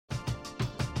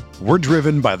We're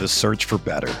driven by the search for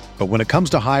better. But when it comes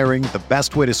to hiring, the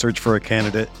best way to search for a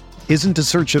candidate isn't to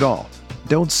search at all.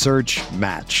 Don't search,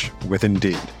 match with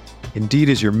Indeed. Indeed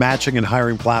is your matching and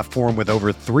hiring platform with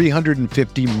over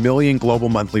 350 million global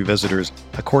monthly visitors,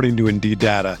 according to Indeed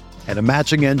data, and a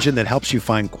matching engine that helps you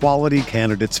find quality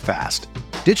candidates fast.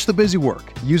 Ditch the busy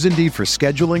work. Use Indeed for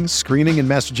scheduling, screening, and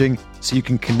messaging so you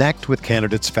can connect with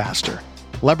candidates faster.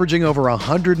 Leveraging over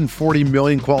 140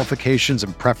 million qualifications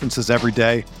and preferences every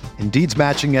day, Indeed's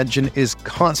matching engine is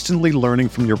constantly learning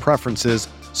from your preferences,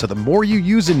 so the more you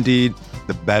use Indeed,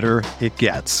 the better it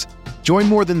gets. Join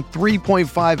more than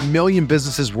 3.5 million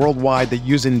businesses worldwide that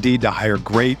use Indeed to hire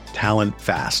great talent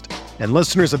fast. And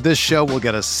listeners of this show will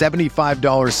get a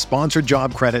 $75 sponsored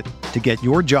job credit to get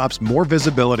your jobs more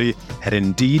visibility at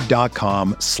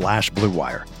Indeed.com/Blue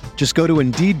Wire. Just go to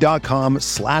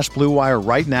Indeed.com/Blue Wire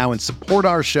right now and support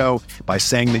our show by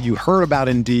saying that you heard about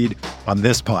Indeed on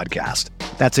this podcast.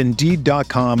 That's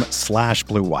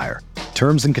Indeed.com/Blue Wire.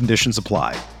 Terms and conditions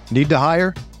apply. Need to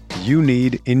hire? You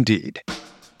need Indeed.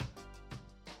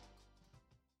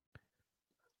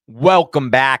 Welcome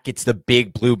back. It's the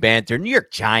Big Blue Banter, New York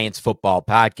Giants football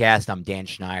podcast. I'm Dan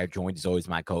Schneider, joined as always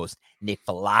my co-host Nick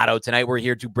Filato. Tonight we're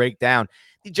here to break down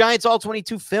the Giants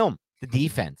All-22 film, the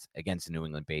defense against the New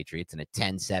England Patriots in a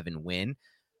 10-7 win.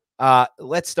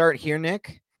 Let's start here,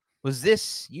 Nick. Was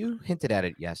this, you hinted at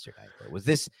it yesterday, was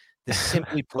this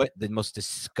simply put the most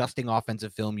disgusting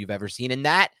offensive film you've ever seen? And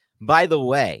that, by the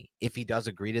way, if he does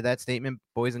agree to that statement,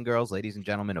 boys and girls, ladies and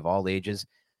gentlemen of all ages,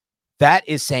 that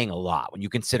is saying a lot when you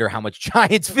consider how much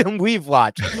Giants film we've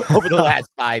watched over the last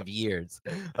 5 years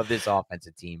of this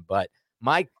offensive team. But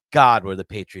my God, were the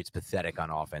Patriots pathetic on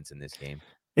offense in this game.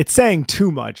 It's saying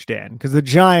too much, Dan, because the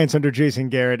Giants under Jason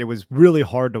Garrett, it was really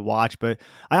hard to watch. But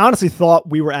I honestly thought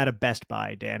we were at a Best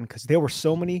Buy, Dan, because there were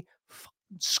so many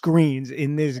screens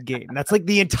in this game. That's like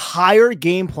the entire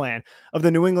game plan of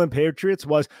the New England Patriots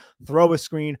was throw a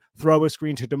screen to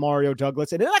DeMario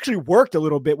Douglas. And it actually worked a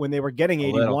little bit when they were getting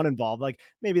 81 involved. Like,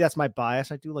 maybe that's my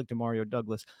bias. I do like DeMario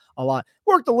Douglas a lot.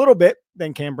 Worked a little bit.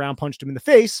 Then Cam Brown punched him in the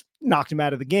face, knocked him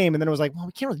out of the game. And then it was like, well,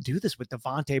 we can't really do this with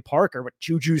Devontae Parker, but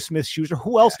Juju Smith-Schuster.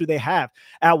 Who else do they have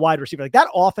at wide receiver? Like, that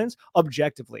offense,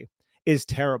 objectively, is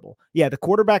terrible. Yeah, the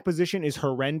quarterback position is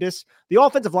horrendous. The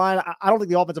offensive line, I don't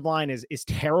think the offensive line is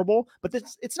terrible, but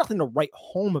it's nothing to write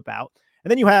home about.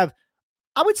 And then you have,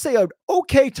 I would say, an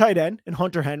okay tight end in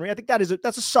Hunter Henry. I think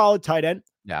that's a solid tight end.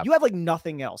 Yeah. You have like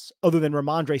nothing else other than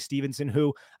Ramondre Stevenson,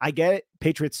 who, I get it,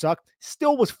 Patriots suck.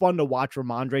 Still was fun to watch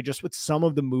Ramondre just with some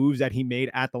of the moves that he made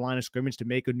at the line of scrimmage to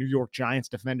make a New York Giants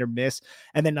defender miss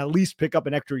and then at least pick up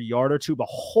an extra yard or two. But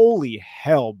holy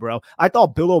hell, bro. I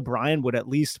thought Bill O'Brien would at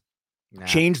least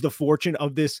change the fortune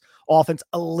of this offense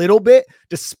a little bit,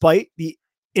 despite the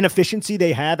inefficiency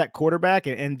they have at quarterback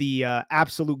and the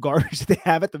absolute garbage they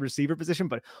have at the receiver position.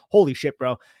 But holy shit,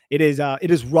 bro, it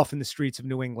is rough in the streets of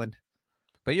New England.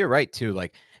 But you're right too.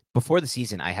 Like, before the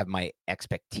season, I have my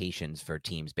expectations for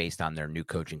teams based on their new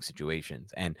coaching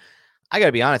situations, and I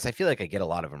gotta be honest, I feel like I get a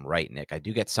lot of them right, Nick. I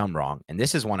do get some wrong, and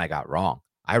this is one I got wrong.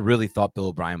 I really thought Bill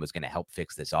O'Brien was going to help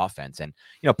fix this offense, and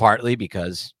partly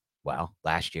because, well,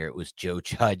 last year it was Joe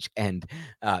Judge and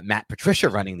Matt Patricia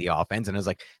running the offense. And I was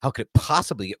like, how could it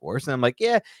possibly get worse? And I'm like,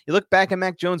 yeah, you look back at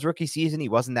Mac Jones' rookie season, he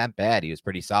wasn't that bad. He was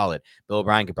pretty solid. Bill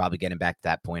O'Brien could probably get him back to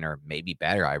that point or maybe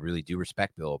better. I really do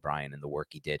respect Bill O'Brien and the work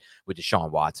he did with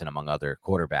Deshaun Watson, among other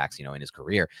quarterbacks, in his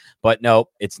career. But no,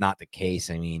 it's not the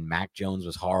case. I mean, Mac Jones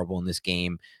was horrible in this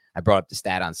game. I brought up the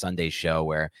stat on Sunday's show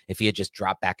where if he had just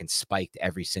dropped back and spiked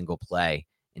every single play,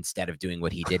 instead of doing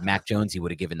what he did, Mac Jones, he would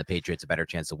have given the Patriots a better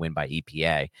chance to win by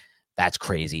EPA. That's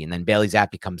crazy. And then Bailey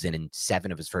Zappi comes in and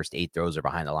 7 of his first 8 throws are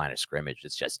behind the line of scrimmage.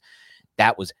 It's just,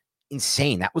 that was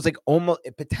insane. That was like almost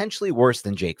potentially worse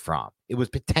than Jake Fromm. It was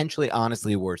potentially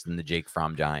honestly worse than the Jake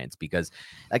Fromm Giants, because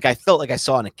like I felt like I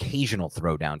saw an occasional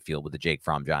throw downfield with the Jake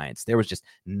Fromm Giants. There was just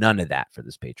none of that for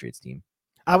this Patriots team.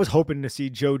 I was hoping to see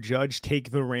Joe Judge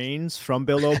take the reins from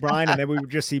Bill O'Brien, and then we would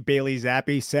just see Bailey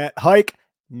Zappi set, hike,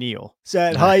 kneel,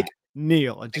 set, hike,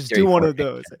 kneel, and just victory do one of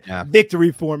those. Yeah.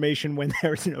 Victory formation when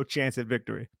there's no chance at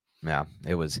victory. Yeah,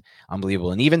 it was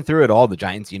unbelievable. And even through it all, the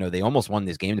Giants, they almost won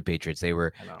this game, the Patriots. They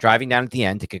were driving down at the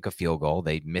end to kick a field goal.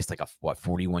 They missed like a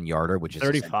 41-yarder, which is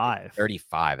 35.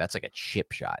 35. That's like a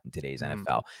chip shot in today's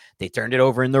NFL. They turned it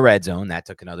over in the red zone. That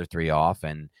took another 3 off.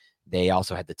 And they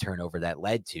also had the turnover that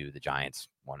led to the Giants,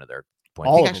 one of their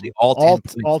points.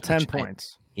 All 10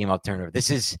 points. Came out turnover. This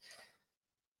is,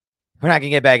 we're not going to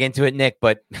get back into it, Nick,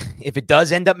 but if it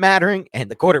does end up mattering and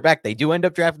the quarterback they do end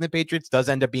up drafting the Patriots does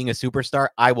end up being a superstar,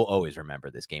 I will always remember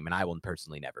this game, and I will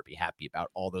personally never be happy about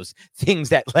all those things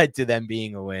that led to them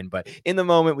being a win. But in the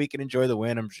moment, we can enjoy the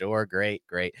win, I'm sure. Great.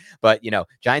 But,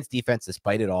 Giants defense,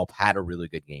 despite it all, had a really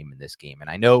good game in this game. And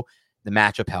I know the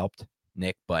matchup helped,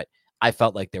 Nick, but I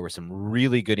felt like there were some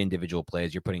really good individual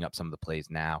plays. You're putting up some of the plays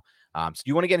now. So do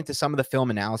you want to get into some of the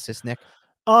film analysis, Nick?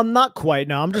 Not quite.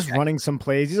 No, I'm just running some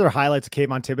plays. These are highlights of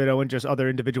Kayvon Thibodeau and just other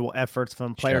individual efforts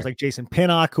from players like Jason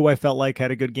Pinnock, who I felt like had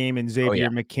a good game, and Xavier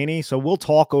McKinney. So we'll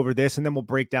talk over this, and then we'll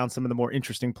break down some of the more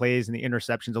interesting plays and the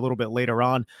interceptions a little bit later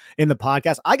on in the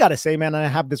podcast. I got to say, man, I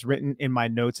have this written in my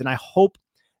notes, and I hope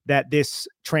that this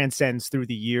transcends through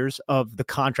the years of the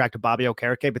contract of Bobby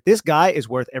Okereke, but this guy is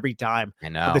worth every dime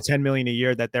of the $10 million a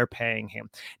year that they're paying him.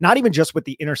 Not even just with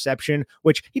the interception,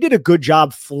 which he did a good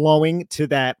job flowing to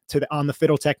the on the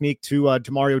fiddle technique to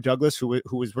Demario Douglas, who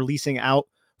was releasing out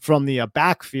from the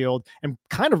backfield and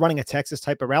kind of running a Texas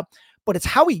type of route. But it's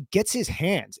how he gets his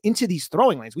hands into these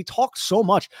throwing lanes. We talk so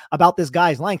much about this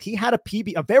guy's length. He had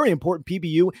a very important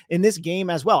PBU in this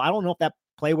game as well. I don't know if that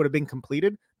play would have been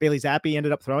completed. Bailey Zappi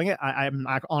ended up throwing it. I'm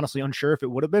honestly unsure if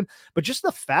it would have been, but just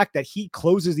the fact that he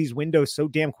closes these windows so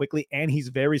damn quickly and he's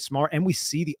very smart, and we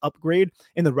see the upgrade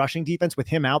in the rushing defense with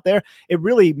him out there, it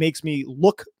really makes me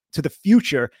look to the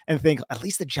future and think at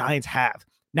least the Giants have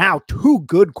now two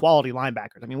good quality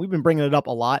linebackers. I mean, we've been bringing it up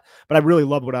a lot, but I really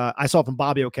love what I saw from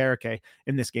Bobby Okereke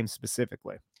in this game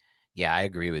specifically. Yeah, I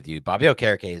agree with you. Bobby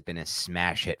Okereke has been a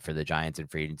smash hit for the Giants in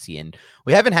free agency, and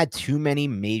we haven't had too many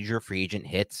major free agent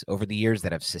hits over the years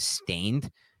that have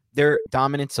sustained their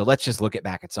dominance. So let's just look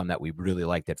back at some that we really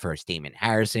liked at first. Damon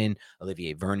Harrison,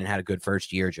 Olivier Vernon had a good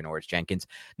first year, Janoris Jenkins.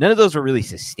 None of those were really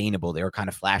sustainable. They were kind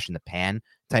of flash in the pan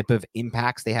type of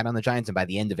impacts they had on the Giants, and by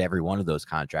the end of every one of those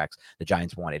contracts, the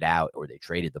Giants wanted out or they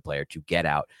traded the player to get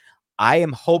out. I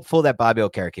am hopeful that Bobby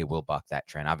Okereke will buck that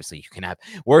trend. Obviously, you can have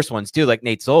worse ones too, like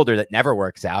Nate Solder that never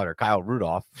works out, or Kyle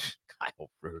Rudolph.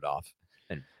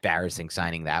 Embarrassing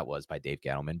signing that was by Dave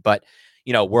Gettleman. But,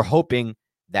 we're hoping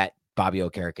that Bobby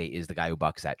Okereke is the guy who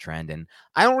bucks that trend. And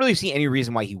I don't really see any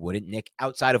reason why he wouldn't, Nick,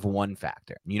 outside of one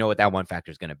factor. You know what that one factor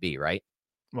is going to be, right?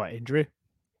 What, injury?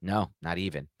 No, not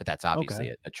even. But that's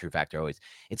obviously a true factor always.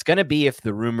 It's going to be if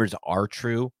the rumors are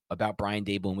true about Brian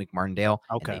Dable and Wink Martindale,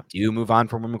 and they do move on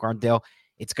from Wink Martindale,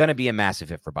 it's going to be a massive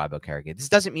hit for Bobby Okereke. This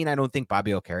doesn't mean I don't think Bobby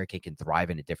Okereke can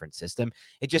thrive in a different system.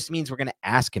 It just means we're going to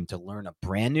ask him to learn a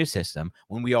brand new system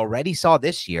when we already saw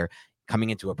this year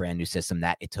coming into a brand new system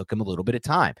that it took him a little bit of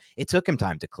time. It took him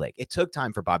time to click. It took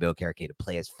time for Bobby Okereke to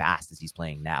play as fast as he's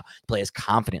playing now, play as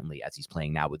confidently as he's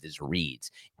playing now with his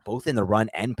reads, both in the run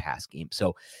and pass game.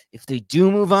 So if they do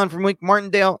move on from Wink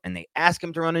Martindale and they ask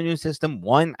him to run a new system,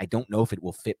 one, I don't know if it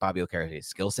will fit Bobby Okereke's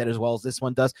skill set as well as this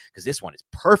one does, because this one is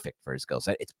perfect for his skill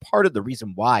set. It's part of the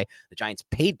reason why the Giants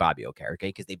paid Bobby Okereke,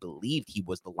 because they believed he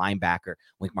was the linebacker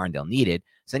Wink Martindale needed.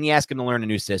 So then you ask him to learn a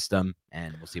new system,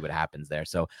 and we'll see what happens there.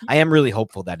 So I am really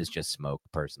hopeful that is just smoke,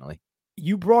 personally.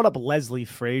 You brought up Leslie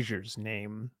Frazier's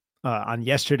name on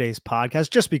yesterday's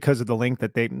podcast just because of the link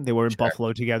that they were in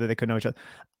Buffalo together. They could know each other.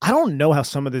 I don't know how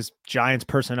some of this Giants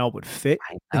personnel would fit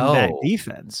in that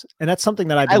defense. And that's something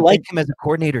that I like him as a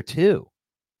coordinator too.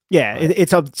 Yeah,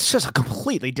 it's just a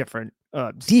completely different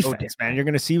defense, man. You're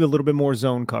going to see a little bit more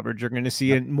zone coverage. You're going to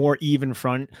see a more even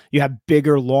front. You have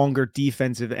bigger, longer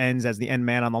defensive ends as the end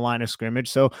man on the line of scrimmage.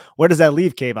 So where does that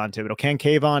leave Kayvon Thibodeau? Can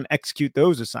Kayvon execute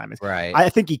those assignments? Right. I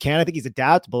think he can. I think he's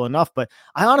adaptable enough. But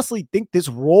I honestly think this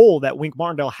role that Wink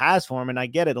Martindale has for him, and I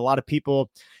get it, a lot of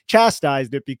people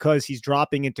chastised it because he's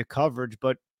dropping into coverage,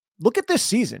 but look at this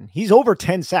season. He's over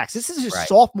 10 sacks. This is his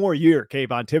sophomore year,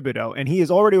 Kayvon Thibodeau, and he is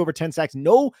already over 10 sacks.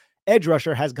 No edge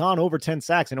rusher has gone over 10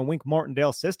 sacks in a Wink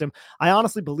Martindale system. I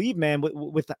honestly believe, man,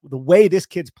 with the way this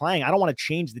kid's playing, I don't want to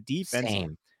change the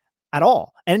defense at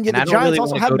all. And the Giants really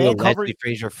also have man coverage. Leslie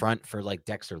Frazier front for like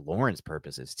Dexter Lawrence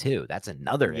purposes too. That's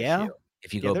another issue.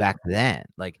 If you go back then,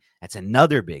 like that's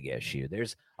another big issue.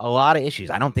 There's a lot of issues.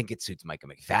 I don't think it suits Micah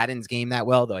McFadden's game that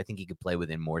well, though. I think he could play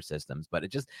within more systems, but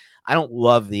I don't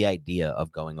love the idea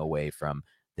of going away from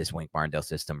this Wink Martindale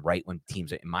system right when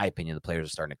teams, in my opinion, the players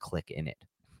are starting to click in it.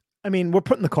 I mean, we're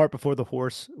putting the cart before the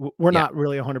horse. We're not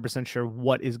really 100% sure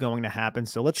what is going to happen.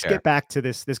 So let's get back to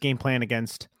this game plan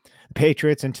against the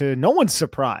Patriots, and to no one's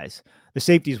surprise, the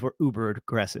safeties were uber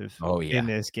aggressive in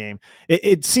this game.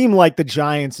 It seemed like the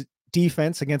Giants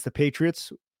defense against the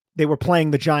Patriots they were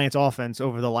playing the Giants offense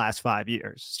over the last 5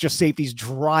 years. It's just safeties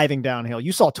driving downhill.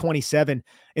 You saw 27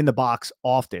 in the box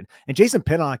often. And Jason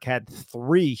Pinnock had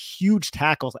 3 huge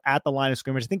tackles at the line of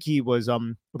scrimmage. I think he was, I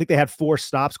think they had 4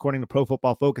 stops according to Pro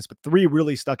Football Focus, but 3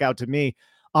 really stuck out to me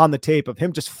on the tape of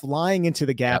him just flying into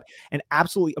the gap and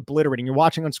absolutely obliterating. You're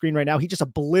watching on screen right now. He just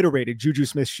obliterated Juju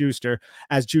Smith-Schuster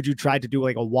as Juju tried to do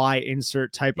like a Y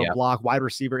insert type of block, wide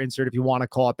receiver insert, if you want to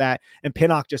call it that. And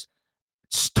Pinnock just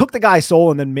took the guy's soul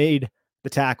and then made the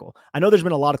tackle. I know there's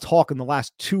been a lot of talk in the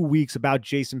last 2 weeks about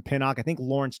Jason Pinnock. I think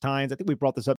Lawrence Tynes, I think we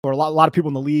brought this up, or a lot of people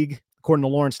in the league, according to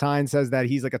Lawrence Tynes, says that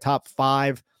he's like a top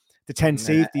 5 to 10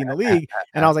 safety in the league.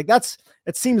 And I was like,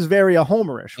 it seems very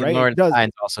homerish, right? Lawrence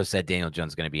Tynes also said Daniel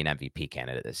Jones is going to be an MVP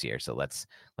candidate this year. So let's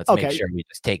make sure we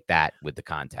just take that with the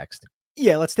context.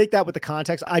 Yeah, let's take that with the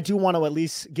context. I do want to at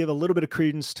least give a little bit of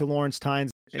credence to Lawrence Tynes.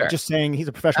 Sure. Just saying he's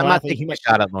a professional athlete. He might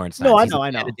shout out Lawrence Tynes. No,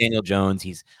 I know. Daniel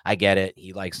Jones. I get it.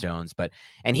 He likes Jones,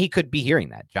 and he could be hearing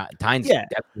that. Tynes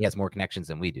definitely has more connections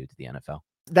than we do to the NFL.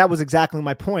 That was exactly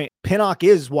my point. Pinnock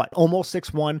is almost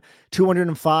 6'1",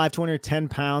 205, 210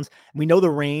 pounds. We know the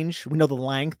range. We know the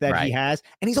length that he has.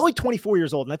 And he's only 24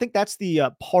 years old. And I think that's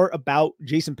the part about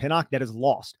Jason Pinnock that is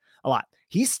lost a lot.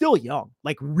 He's still young,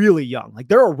 like really young. Like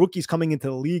there are rookies coming into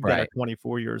the league that are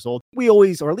 24 years old. We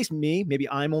always, or at least me, maybe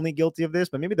I'm only guilty of this,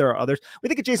 but maybe there are others. We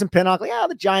think of Jason Pinnock, like,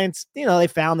 the Giants, they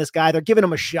found this guy. They're giving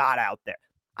him a shot out there.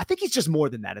 I think he's just more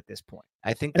than that at this point.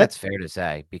 I think that's fair to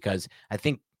say, because I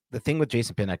think the thing with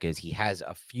Jason Pinnock is he has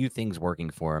a few things working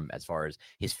for him as far as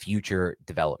his future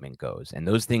development goes. And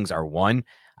those things are, 1,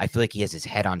 I feel like he has his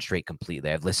head on straight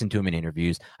completely. I've listened to him in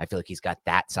interviews. I feel like he's got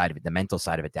that side of it, the mental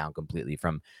side of it down completely,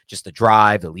 from just the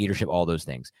drive, the leadership, all those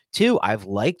things. 2, I've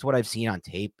liked what I've seen on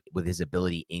tape with his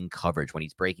ability in coverage when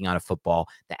he's breaking on a football,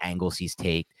 the angles he's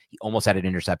taken. He almost had an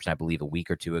interception, I believe, a week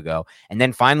or 2 ago. And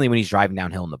then finally, when he's driving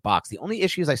downhill in the box, the only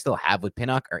issues I still have with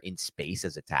Pinnock are in space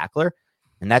as a tackler.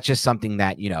 And that's just something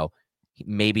that,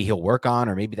 maybe he'll work on,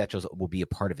 or maybe that just will be a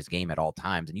part of his game at all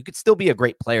times. And you could still be a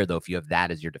great player, though, if you have that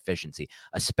as your deficiency,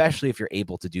 especially if you're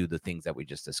able to do the things that we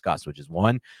just discussed, which is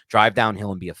 1, drive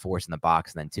downhill and be a force in the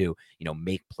box. And then 2,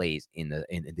 make plays in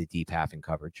the deep half in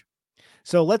coverage.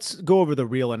 So let's go over the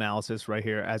real analysis right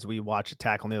here as we watch a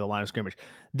tackle near the line of scrimmage.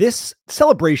 This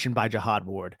celebration by Jihad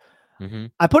Ward,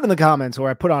 I put in the comments, or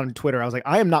I put on Twitter, I was like,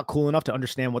 I am not cool enough to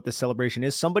understand what this celebration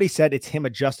is. Somebody said it's him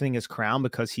adjusting his crown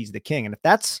because he's the king. And if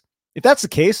that's the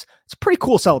case, it's a pretty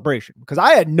cool celebration, because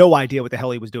I had no idea what the hell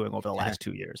he was doing over the last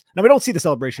 2 years. Now, we don't see the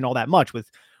celebration all that much with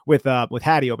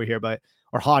Hattie over here,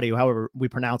 or Hadi, however we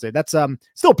pronounce it. That's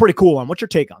still pretty cool. What's your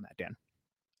take on that, Dan?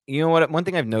 You know what? One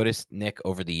thing I've noticed, Nick,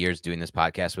 over the years doing this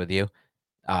podcast with you,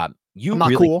 you I'm not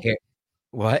really cool. care.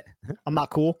 What? I'm not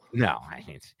cool. No,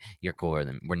 you're cooler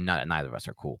than we're not. Neither of us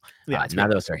are cool. Yeah,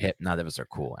 neither of us are hip. Neither of us are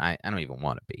cool. I don't even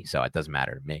want to be, so it doesn't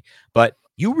matter to me. But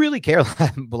you really care a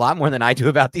lot more than I do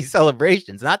about these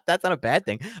celebrations. That's not a bad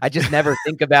thing. I just never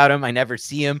think about them. I never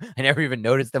see them. I never even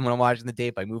notice them when I'm watching the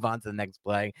tape. I move on to the next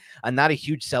play. I'm not a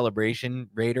huge celebration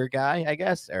Raider guy, I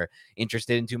guess, or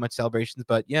interested in too much celebrations.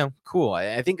 But cool.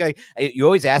 I think you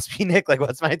always ask me, Nick, like,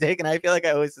 what's my take, and I feel like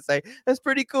I always say that's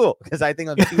pretty cool, because I think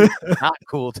I'm too not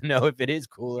cool to know if it is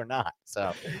cool or not.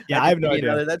 So I have no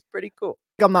idea. That's pretty cool.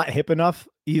 I'm not hip enough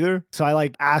either, so I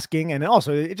like asking, and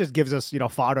also it just gives us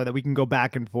fodder that we can go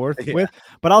back and forth with.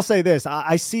 But I'll say this,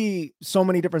 I see so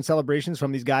many different celebrations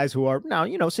from these guys who are now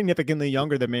significantly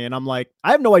younger than me, and I'm like,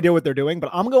 I have no idea what they're doing, but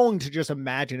I'm going to just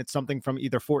imagine it's something from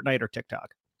either Fortnite or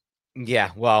TikTok. Yeah,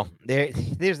 well, there's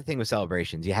the thing with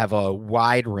celebrations. You have a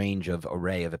wide range of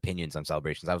array of opinions on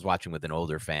celebrations. I was watching with an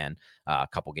older fan a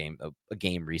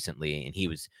game recently, and he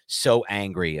was so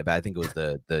angry about, I think it was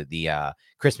the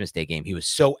Christmas Day game. He was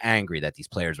so angry that these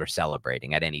players were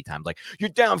celebrating at any time. Like, you're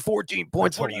down 14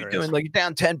 points. What are you doing? Like, you're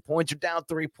down 10 points. You're down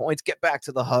 3 points. Get back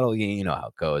to the huddle. You know how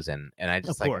it goes. And I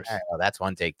just well, that's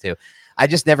one take too. I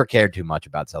just never cared too much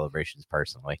about celebrations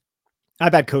personally.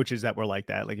 I've had coaches that were like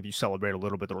that. Like, if you celebrate a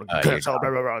little bit, they're like,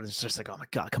 celebrate. It's just like, oh my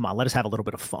God, come on, let us have a little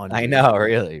bit of fun. I know,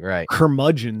 really, right?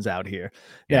 Curmudgeons out here.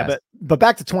 Yeah, yes. But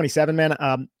back to 27, man.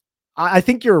 I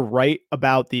think you're right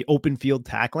about the open field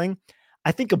tackling.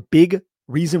 I think a big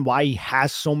reason why he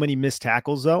has so many missed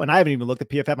tackles, though, and I haven't even looked at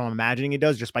PFF, I'm imagining he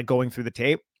does just by going through the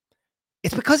tape.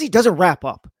 It's because he doesn't wrap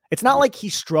up. It's not like he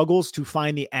struggles to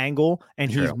find the angle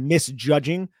and he's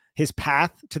misjudging his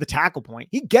path to the tackle point.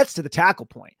 He gets to the tackle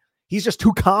point. He's just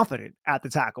too confident at the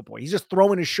tackle point. He's just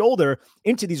throwing his shoulder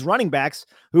into these running backs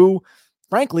who,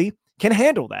 frankly, can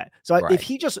handle that. So if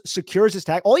he just secures his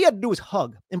tackle, all you have to do is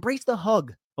hug. Embrace the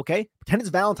hug, Okay. Pretend it's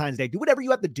Valentine's Day. Do whatever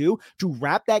you have to do to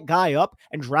wrap that guy up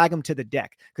and drag him to the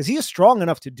deck because he is strong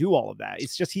enough to do all of that.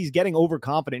 It's just he's getting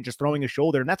overconfident, just throwing his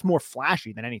shoulder, and that's more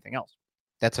flashy than anything else.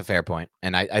 That's a fair point.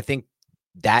 And I think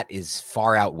that is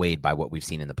far outweighed by what we've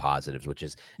seen in the positives, which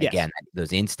is, again,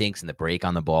 those instincts and the break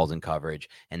on the balls and coverage,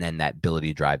 and then that ability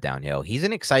to drive downhill. He's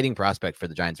an exciting prospect for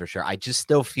the Giants for sure. I just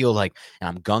still feel like, and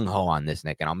I'm gung-ho on this,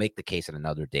 Nick, and I'll make the case at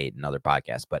another date, another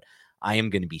podcast, but I am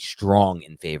going to be strong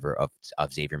in favor of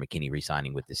Xavier McKinney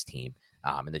re-signing with this team.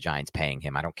 And the Giants paying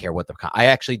him. I don't care what I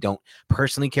actually don't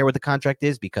personally care what the contract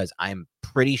is because I'm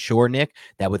pretty sure, Nick,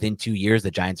 that within 2 years,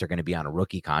 the Giants are going to be on a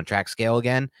rookie contract scale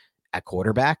again at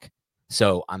quarterback.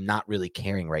 So I'm not really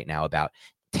caring right now about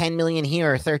 10 million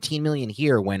here or 13 million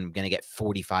here when I'm going to get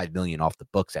 45 million off the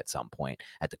books at some point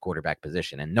at the quarterback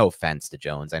position. And no offense to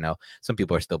Jones. I know some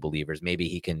people are still believers. Maybe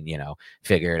he can,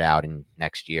 figure it out in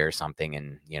next year or something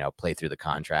and, play through the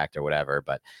contract or whatever.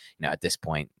 But, at this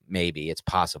point, maybe it's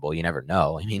possible. You never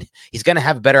know. I mean, he's going to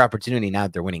have a better opportunity now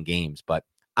that they're winning games, but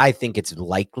I think it's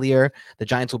likelier the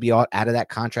Giants will be out of that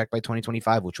contract by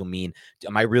 2025, which will mean, what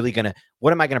am I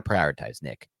going to prioritize,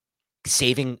 Nick?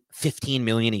 Saving $15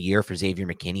 million a year for Xavier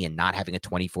McKinney and not having a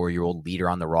 24-year-old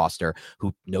leader on the roster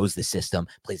who knows the system,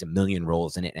 plays a million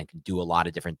roles in it, and can do a lot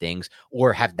of different things,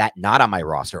 or have that not on my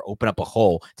roster, open up a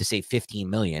hole to save $15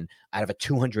 million out of a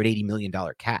 $280 million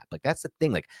cap. Like, that's the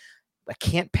thing. Like, I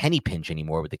can't penny pinch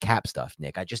anymore with the cap stuff,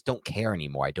 Nick. I just don't care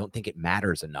anymore. I don't think it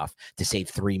matters enough to save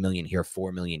 $3 million here,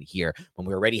 $4 million here, when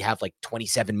we already have like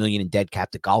 $27 million in dead cap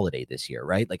to Golladay this year,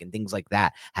 right? Like, and things like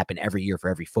that happen every year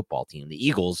for every football team. The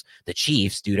Eagles, the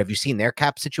Chiefs, dude, have you seen their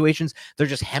cap situations? They're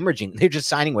just hemorrhaging. They're just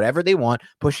signing whatever they want,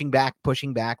 pushing back.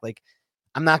 Like,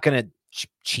 I'm not going to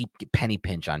cheap penny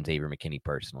pinch on Xavier McKinney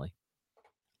personally.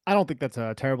 I don't think that's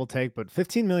a terrible take, but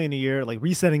 $15 million a year, like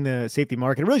resetting the safety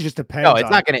market, it really just depends. No, it's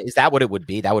not going to. Is that what it would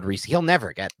be? That would he'll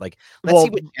never get let's see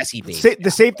what Jesse Bates.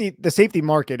 The safety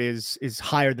market is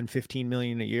higher than $15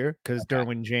 million a year because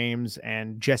Derwin James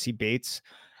and Jesse Bates.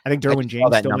 I think Derwin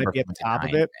James still might be at the top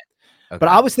of it. Okay. But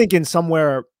I was thinking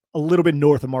somewhere a little bit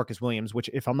north of Marcus Williams, which,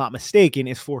 if I'm not mistaken,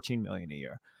 is $14 million a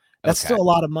year. That's still a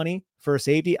lot of money for a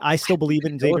safety. I still believe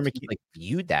in Xavier McKinney. Like,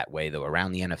 viewed that way though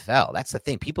around the NFL. That's the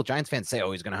thing. Giants fans say,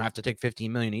 "Oh, he's going to have to take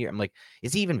 $15 million a year." I'm like,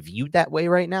 is he even viewed that way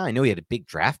right now? I know he had a big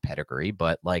draft pedigree,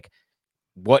 but like,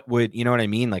 what would you know what I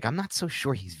mean? Like, I'm not so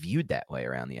sure he's viewed that way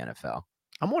around the NFL.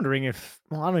 I'm wondering I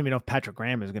don't even know if Patrick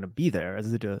Graham is going to be there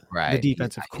as the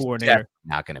defensive coordinator.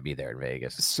 He's not going to be there in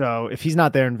Vegas. So if he's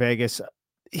not there in Vegas.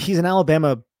 He's an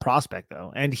Alabama prospect,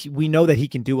 though, and we know that he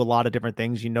can do a lot of different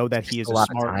things. You know that he is a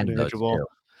smart individual.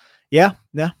 Yeah.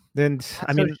 Then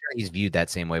I mean, sure he's viewed that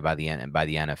same way by the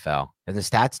NFL, and the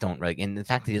stats don't really. And the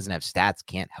fact that he doesn't have stats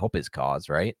can't help his cause,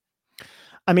 right?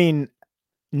 I mean,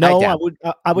 no,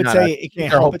 I would say it can't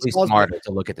help its cause. Smarter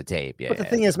to look at the tape, yeah. But the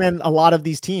thing is, man, a lot of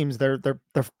these teams, they're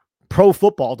pro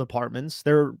football departments,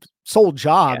 their sole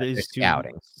job is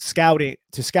to scout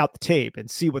the tape and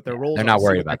see what their roles are. They're not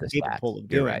worried about this capable of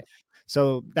doing. Right.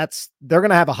 So they're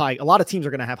going to have a lot of teams are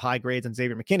going to have high grades on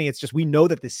Xavier McKinney. It's just, we know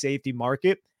that the safety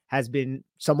market has been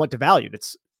somewhat devalued.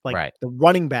 It's like the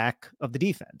running back of the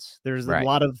defense. There's a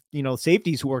lot of,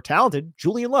 safeties who are talented.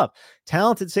 Julian Love,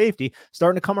 talented safety,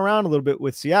 starting to come around a little bit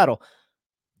with Seattle.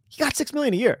 He got $6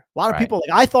 million a year. A lot of people,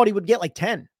 I thought he would get like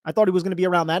 10. I thought he was going to be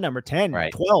around that number, 10,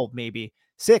 12, maybe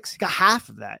 6. He got half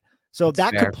of that. So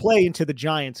that could play into the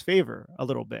Giants' favor a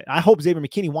little bit. I hope Xavier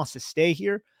McKinney wants to stay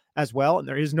here as well. And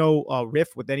there is no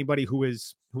rift with anybody who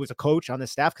is a coach on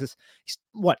this staff, because he's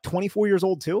 24 years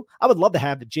old too. I would love to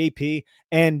have the JP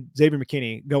and Xavier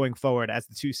McKinney going forward as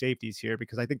the two safeties here,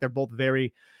 because I think they're both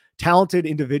very talented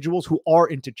individuals who are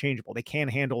interchangeable. They can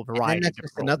handle a variety. And that's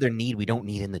just another need we don't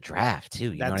need in the draft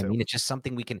too. You know what I mean? It's just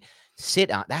something we can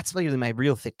sit on. That's really my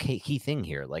real key thing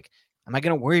here. Like, am I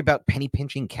going to worry about penny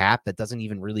pinching cap that doesn't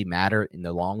even really matter in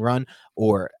the long run?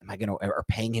 Or am I or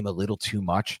paying him a little too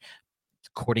much?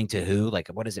 According to who? Like,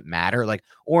 what does it matter? Like,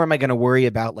 or am I going to worry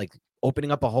about like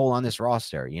opening up a hole on this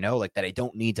roster, like that I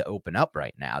don't need to open up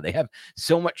right now? They have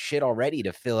so much shit already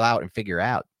to fill out and figure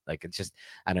out. Like, it's just,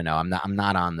 I don't know. I'm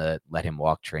not on the let him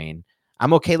walk train.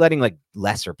 I'm okay letting like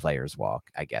lesser players walk,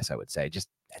 I guess I would say. Just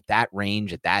at that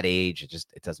range, at that age,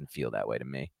 it doesn't feel that way to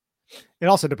me. It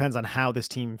also depends on how this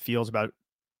team feels about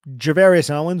Javarius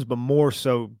Owens, but more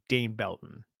so Dane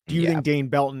Belton. Do you think Dane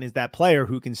Belton is that player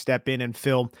who can step in and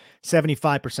fill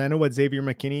 75% of what Xavier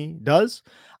McKinney does?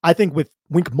 I think with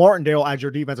Wink Martindale as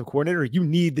your defensive coordinator, you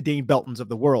need the Dane Beltons of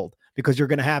the world, because you're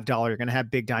going to have Dollar, you're going to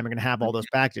have Big Time, you're going to have all those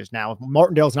packages. Now, if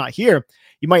Martindale's not here,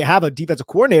 you might have a defensive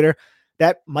coordinator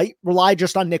that might rely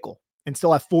just on nickel and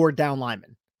still have 4 down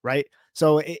linemen, right?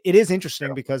 So it is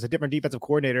interesting because a different defensive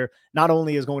coordinator not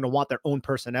only is going to want their own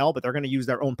personnel, but they're going to use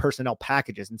their own personnel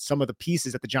packages. And some of the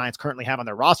pieces that the Giants currently have on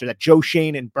their roster that Joe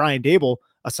Shane and Brian Dable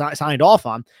signed off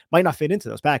on might not fit into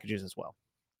those packages as well.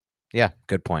 Yeah,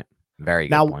 good point. Very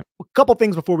good point. Now, a couple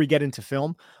things before we get into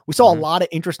film. We saw a lot of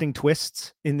interesting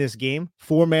twists in this game,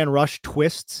 4-man rush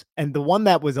twists. And the one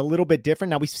that was a little bit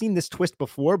different. Now, we've seen this twist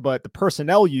before, but the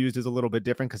personnel used is a little bit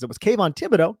different because it was Kayvon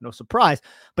Thibodeau, no surprise,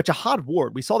 but Jihad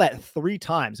Ward. We saw that 3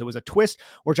 times. It was a twist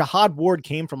where Jihad Ward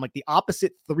came from like the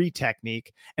opposite 3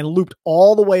 technique and looped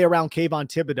all the way around Kayvon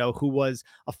Thibodeau, who was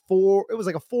a 4. It was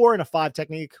like a 4 and a 5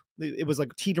 technique. It was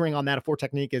like teetering on that. A 4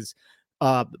 technique is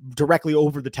directly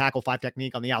over the tackle, 5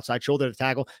 technique on the outside shoulder to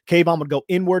tackle. Kayvon would go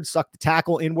inward, suck the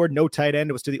tackle inward, no tight end.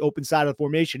 It was to the open side of the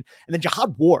formation. And then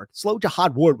Jihad Ward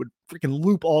would freaking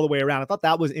loop all the way around. I thought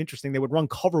that was interesting. They would run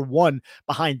cover 1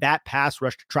 behind that pass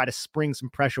rush to try to spring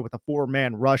some pressure with a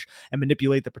 4-man rush and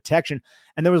manipulate the protection.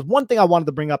 And there was one thing I wanted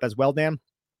to bring up as well, Dan.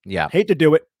 Yeah. Hate to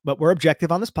do it, but we're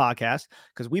objective on this podcast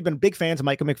because we've been big fans of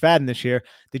Micah McFadden this year.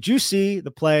 Did you see the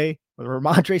play with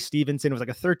Ramondre Stevenson? It was like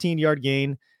a 13-yard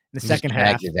gain in the second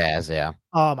half. His ass, yeah.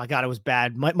 Oh my God, it was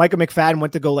bad. Micah McFadden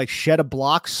went to go like shed a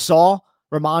block, saw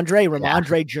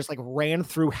Ramondre just like ran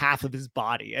through half of his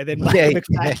body. And then Micah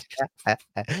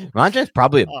McFadden. Ramondre's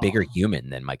probably a bigger human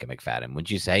than Micah McFadden.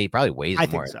 Wouldn't you say? He probably weighs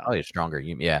more. So. Probably a stronger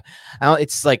human. Yeah.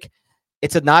 It's like,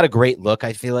 it's not a great look,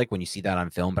 I feel like, when you see that on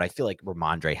film, but I feel like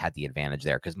Ramondre had the advantage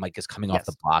there because Mike is coming off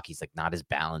the block. He's like not as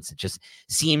balanced. It just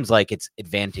seems like it's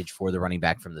advantage for the running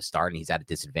back from the start, and he's at a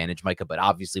disadvantage, Micah. But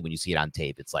obviously, when you see it on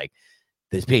tape, it's like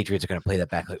the Patriots are going to play that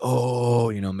back, like,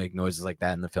 make noises like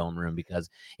that in the film room because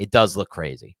it does look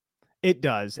crazy. It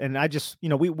does. And I just,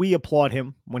 we applaud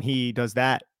him when he does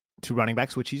that to running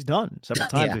backs, which he's done several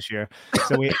times this year.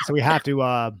 So we have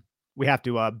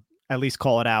to at least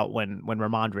call it out when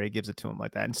Ramondre gives it to him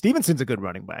like that. And Stevenson's a good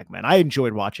running back, man. I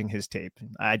enjoyed watching his tape.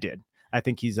 I did. I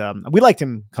think he's we liked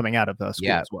him coming out of the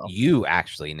school as well. You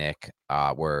actually, Nick,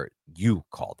 you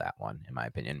called that one, in my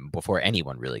opinion, before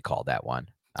anyone really called that one.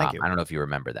 Thank you. I don't know if you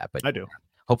remember that, but I do.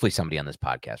 Hopefully somebody on this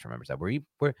podcast remembers that.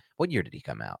 What year did he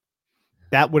come out?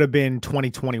 That would have been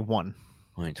 2021.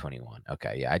 2021.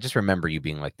 Okay. Yeah. I just remember you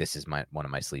being like, this is one of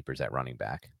my sleepers at running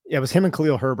back. Yeah. It was him and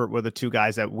Khalil Herbert were the 2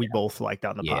 guys that we both liked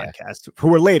on the podcast, who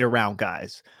were later round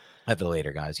guys. The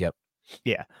later guys. Yep.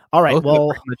 Yeah. All right.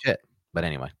 Both legit. But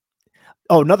anyway.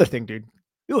 Oh, another thing, dude.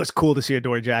 It was cool to see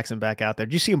Adoree Jackson back out there.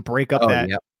 Did you see him break up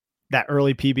that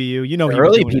early PBU? The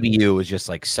early PBU was just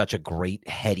like such a great,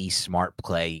 heady, smart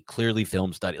play. Clearly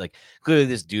film study. Like clearly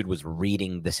this dude was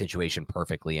reading the situation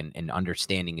perfectly and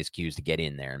understanding his cues to get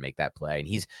in there and make that play. And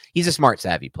he's a smart,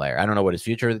 savvy player. I don't know what his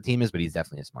future of the team is, but he's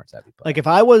definitely a smart, savvy player. Like if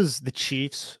I was the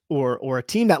Chiefs or a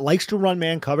team that likes to run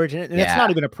man coverage, and it's not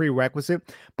even a prerequisite,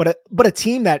 but a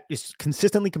team that is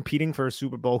consistently competing for a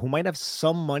Super Bowl, who might have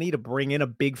some money to bring in a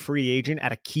big free agent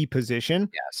at a key position.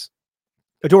 Yes.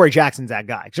 Adoree Jackson's that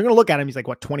guy. Because you're going to look at him. He's like,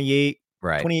 28?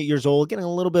 Right. 28 years old, getting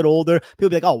a little bit older. People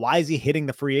be like, oh, why is he hitting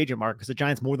the free agent mark? Because the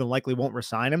Giants more than likely won't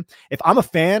resign him. If I'm a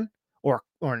fan or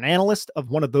an analyst of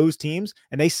one of those teams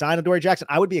and they sign Adoree Jackson,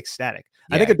 I would be ecstatic.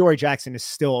 Yeah. I think Adoree Jackson is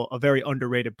still a very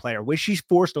underrated player. Wish he's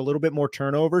forced a little bit more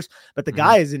turnovers, but the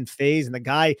guy is in phase and the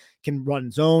guy can run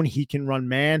zone. He can run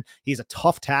man. He's a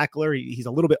tough tackler. He's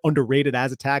a little bit underrated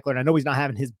as a tackler. And I know he's not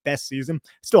having his best season.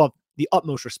 Still have the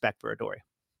utmost respect for Adoree.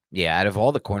 Yeah, out of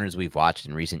all the corners we've watched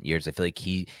in recent years, I feel like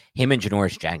him and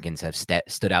Janoris Jenkins have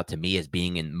stood out to me as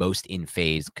being most in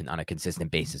phase on a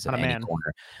consistent basis of any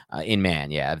corner in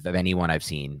man. Yeah, of anyone I've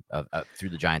seen through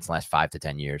the Giants the last 5 to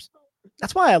 10 years.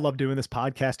 That's why I love doing this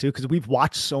podcast too, because we've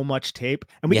watched so much tape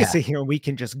and we can sit here and we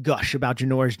can just gush about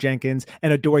Janoris Jenkins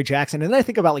and Adoree Jackson. And then I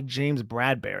think about like James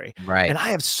Bradberry. Right. And I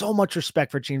have so much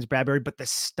respect for James Bradberry, but the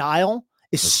style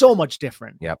is so much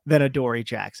different than Adoree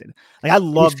Jackson. Like I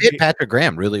love Patrick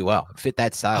Graham really well. Fit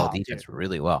that style of defense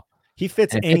really well. He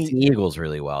fits the Eagles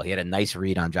really well. He had a nice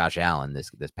read on Josh Allen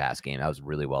this past game. That was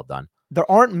really well done. There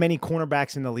aren't many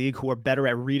cornerbacks in the league who are better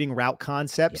at reading route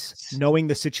concepts, knowing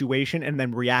the situation, and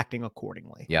then reacting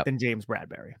accordingly than James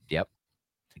Bradberry. Yep.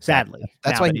 Sadly.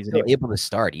 That's why he's able to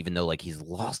start, even though like he's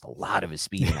lost a lot of his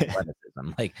speed and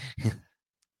athleticism. Like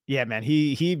yeah, man,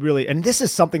 he really, and this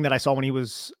is something that I saw when he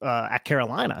was at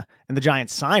Carolina and the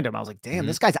Giants signed him. I was like, damn,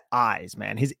 this guy's eyes,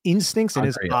 man, his instincts and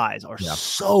his eyes are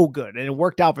so good. And it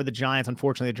worked out for the Giants.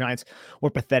 Unfortunately, the Giants were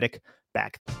pathetic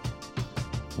back.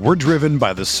 We're driven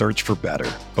by the search for better.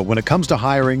 But when it comes to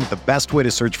hiring, the best way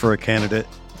to search for a candidate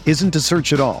isn't to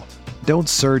search at all. Don't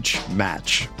search,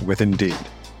 match with Indeed.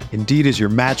 Indeed is your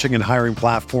matching and hiring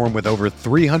platform with over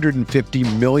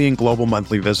 350 million global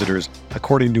monthly visitors,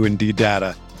 according to Indeed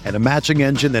data, and a matching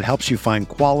engine that helps you find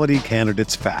quality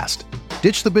candidates fast.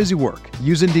 Ditch the busy work.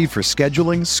 Use Indeed for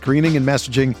scheduling, screening, and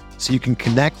messaging so you can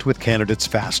connect with candidates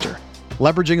faster.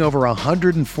 Leveraging over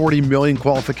 140 million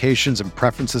qualifications and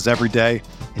preferences every day,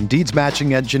 Indeed's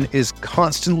matching engine is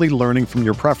constantly learning from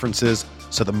your preferences,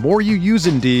 so the more you use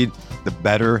Indeed, the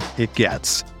better it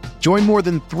gets. Join more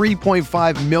than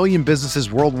 3.5 million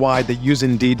businesses worldwide that use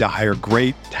Indeed to hire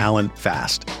great talent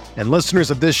fast. And listeners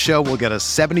of this show will get a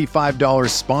 $75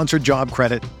 sponsored job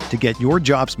credit to get your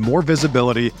jobs more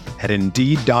visibility at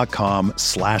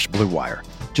Indeed.com/Blue Wire.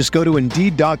 Just go to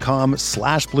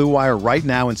Indeed.com/Blue Wire right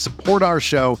now and support our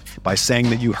show by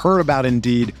saying that you heard about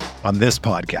Indeed on this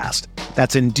podcast.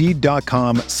 That's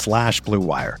Indeed.com/Blue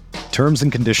Wire. Terms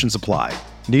and conditions apply.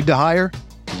 Need to hire?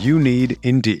 You need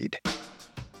Indeed.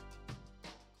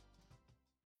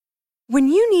 When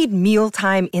you need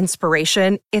mealtime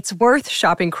inspiration, it's worth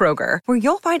shopping Kroger, where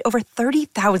you'll find over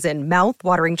 30,000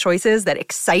 mouth-watering choices that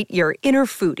excite your inner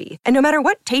foodie. And no matter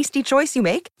what tasty choice you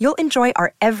make, you'll enjoy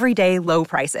our everyday low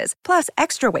prices, plus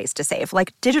extra ways to save,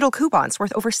 like digital coupons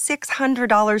worth over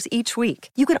 $600 each week.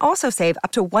 You can also save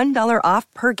up to $1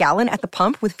 off per gallon at the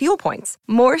pump with fuel points.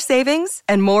 More savings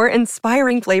and more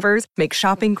inspiring flavors make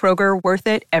shopping Kroger worth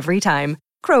it every time.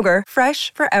 Kroger,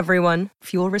 fresh for everyone.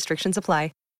 Fuel restrictions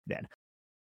apply. Then,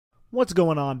 what's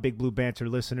going on, Big Blue Banter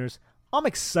listeners? I'm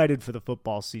excited for the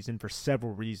football season for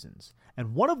several reasons.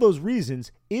 And one of those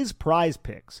reasons is Prize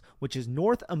Picks, which is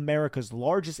North America's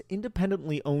largest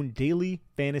independently owned daily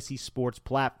fantasy sports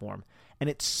platform. And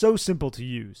it's so simple to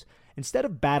use. Instead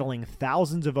of battling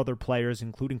thousands of other players,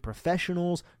 including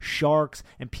professionals, sharks,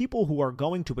 and people who are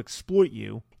going to exploit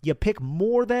you, you pick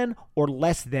more than or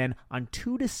less than on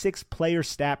 2 to 6 player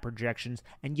stat projections,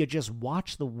 and you just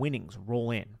watch the winnings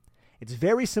roll in. It's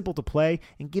very simple to play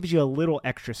and gives you a little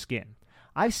extra skin.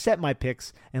 I've set my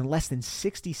picks in less than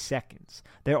 60 seconds.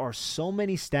 There are so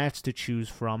many stats to choose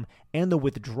from, and the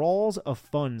withdrawals of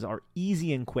funds are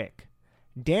easy and quick.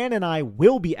 Dan and I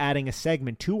will be adding a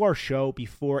segment to our show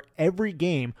before every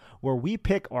game where we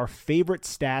pick our favorite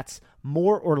stats,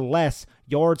 more or less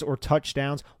yards or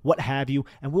touchdowns, what have you,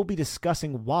 and we'll be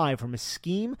discussing why from a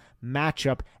scheme,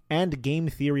 matchup, and game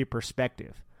theory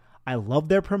perspective. I love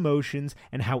their promotions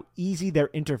and how easy their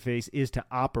interface is to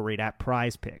operate at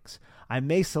Prize Picks. I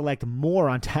may select more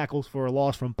on tackles for a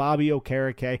loss from Bobby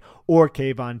Okereke or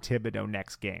Kayvon Thibodeau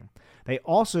next game. They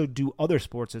also do other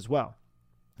sports as well.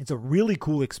 It's a really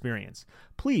cool experience.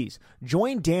 Please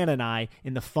join Dan and I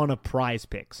in the fun of Prize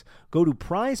Picks. Go to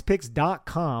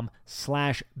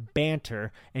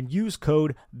prizepicks.com/banter and use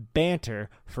code BANTER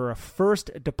for a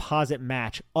first deposit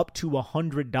match up to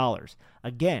 $100.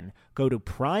 Again, go to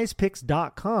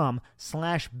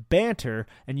prizepicks.com/banter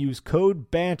and use code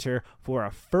BANTER for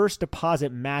a first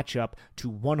deposit match up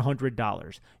to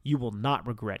 $100. You will not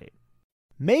regret it.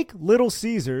 Make Little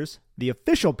Caesars, the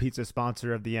official pizza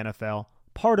sponsor of the NFL,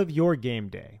 part of your game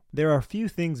day. There are few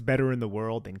things better in the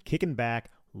world than kicking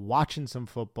back, watching some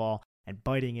football, and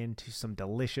biting into some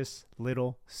delicious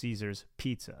Little Caesars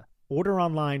pizza. Order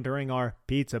online during our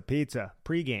Pizza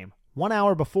pregame, 1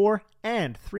 hour before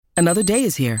and 3. Another day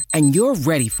is here, and you're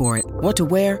ready for it. What to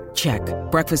wear? Check.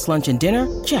 Breakfast, lunch, and dinner?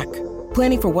 Check.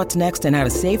 Planning for what's next and how to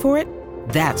save for it?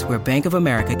 That's where Bank of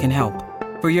America can help.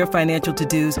 For your financial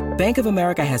to-dos, Bank of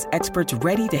America has experts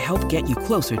ready to help get you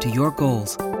closer to your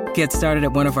goals. Get started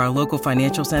at one of our local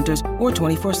financial centers or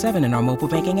 24/7 in our mobile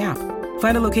banking app.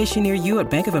 Find a location near you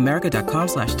at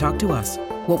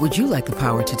bankofamerica.com/talktous. What would you like the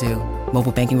power to do?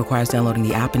 Mobile banking requires downloading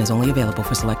the app and is only available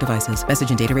for select devices.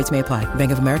 Message and data rates may apply.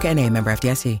 Bank of America N.A., member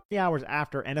FDIC. 3 hours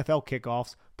after NFL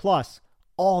kickoffs, plus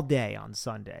all day on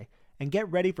Sunday. And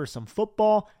get ready for some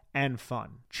football and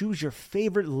fun. Choose your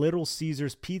favorite Little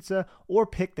Caesars pizza or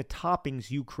pick the toppings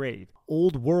you crave.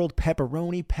 Old World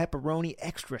pepperoni,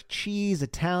 extra cheese,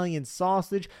 Italian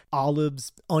sausage,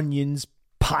 olives, onions,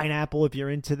 pineapple if you're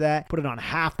into that. Put it on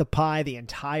half the pie, the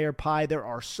entire pie. There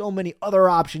are so many other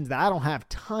options that I don't have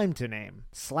time to name.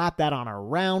 Slap that on a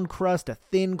round crust, a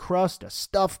thin crust, a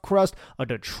stuffed crust, a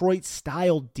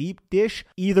Detroit-style deep dish.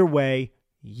 Either way,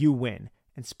 you win.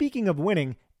 And speaking of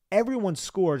winning, everyone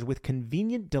scores with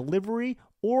convenient delivery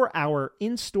or our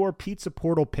in-store pizza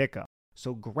portal pickup.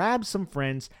 So grab some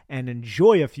friends and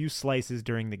enjoy a few slices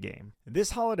during the game.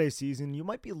 This holiday season, you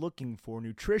might be looking for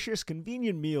nutritious,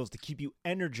 convenient meals to keep you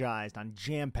energized on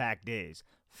jam-packed days.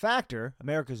 Factor,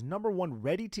 America's #1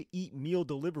 ready-to-eat meal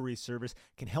delivery service,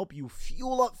 can help you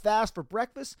fuel up fast for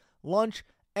breakfast, lunch,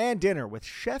 and dinner with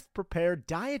chef-prepared,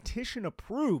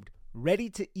 dietitian-approved,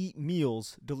 ready-to-eat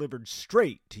meals delivered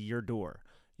straight to your door.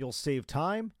 You'll save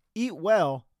time, eat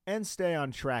well, and stay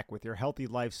on track with your healthy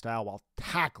lifestyle while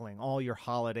tackling all your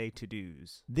holiday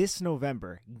to-dos. This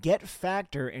November, get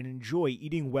Factor and enjoy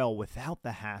eating well without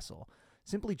the hassle.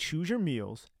 Simply choose your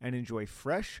meals and enjoy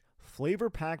fresh,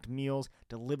 flavor-packed meals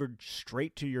delivered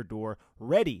straight to your door,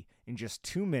 ready in just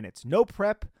 2 minutes. No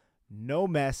prep, no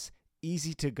mess,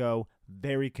 easy to go,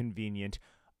 very convenient,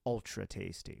 ultra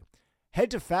tasty.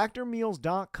 Head to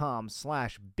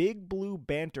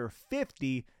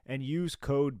factormeals.com/BigBlueBanter50 and use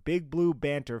code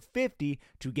BigBlueBanter50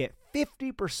 to get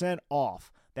 50%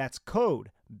 off. That's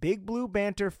code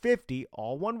BigBlueBanter50,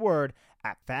 all one word,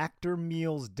 at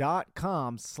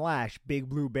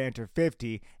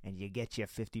factormeals.com/BigBlueBanter50, and you get you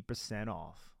 50%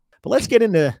 off. But let's get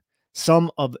into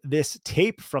some of this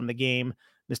tape from the game,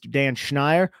 Mr. Dan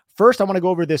Schneier. First, I want to go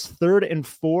over this 3rd and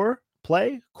 4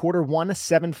 play, quarter one,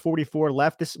 7:44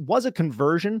 left. This was a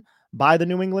conversion by the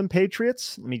New England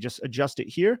Patriots. Let me just adjust it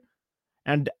here.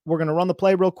 And we're going to run the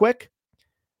play real quick.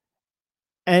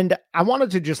 And I wanted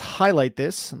to just highlight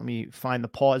this. Let me find the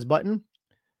pause button.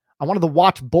 I wanted to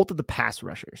watch both of the pass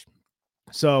rushers.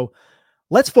 So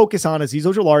let's focus on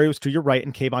Azeez Ojulari, who's to your right,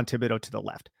 and Kayvon Thibodeaux to the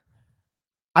left.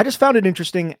 I just found it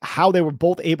interesting how they were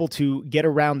both able to get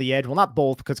around the edge. Well, not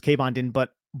both, because Kayvon didn't,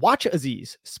 but watch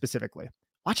Azeez specifically.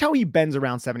 Watch how he bends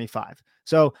around 75.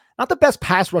 So not the best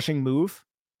pass rushing move,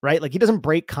 right? Like he doesn't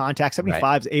break contact.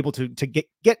 75 is able to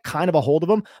get kind of a hold of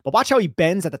him, but watch how he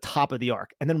bends at the top of the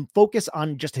arc and then focus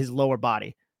on just his lower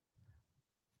body.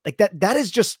 Like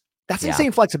that's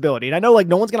insane flexibility. And I know like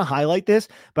no one's going to highlight this,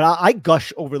 but I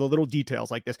gush over the little details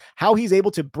like this, how he's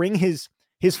able to bring his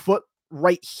foot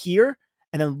right here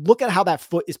and then look at how that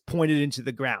foot is pointed into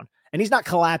the ground. And he's not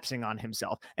collapsing on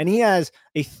himself. And he has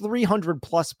a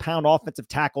 300+ pound offensive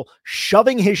tackle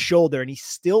shoving his shoulder, and he's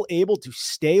still able to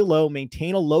stay low,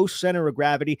 maintain a low center of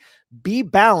gravity, be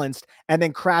balanced, and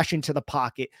then crash into the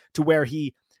pocket to where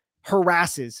he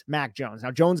harasses Mac Jones.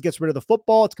 Now, Jones gets rid of the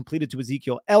football. It's completed to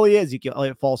Ezekiel Elliott. Ezekiel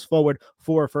Elliott falls forward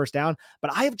for a first down.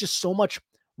 But I have just so much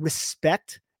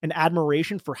respect and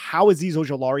admiration for how Azeez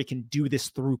Ojulari can do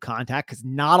this through contact, because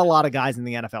not a lot of guys in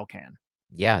the NFL can.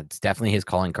 Yeah, it's definitely his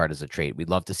calling card as a trait. We'd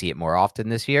love to see it more often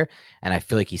this year, and I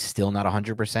feel like he's still not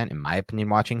 100% in my opinion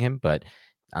watching him, but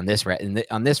on this rep,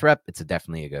 it's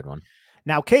definitely a good one.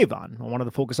 Now, Kayvon, I wanted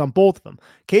to focus on both of them.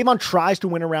 Kayvon tries to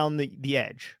win around the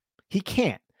edge. He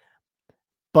can't.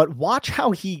 But watch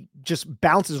how he just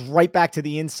bounces right back to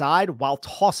the inside while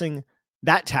tossing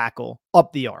that tackle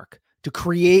up the arc to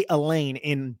create a lane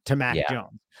into Mac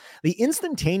Jones. The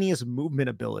instantaneous movement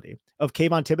ability of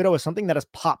Kayvon Thibodeaux is something that has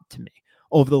popped to me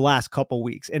over the last couple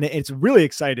weeks. And it's really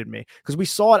excited me because we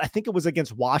saw it. I think it was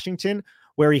against Washington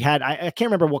where he had, I can't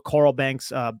remember what Carl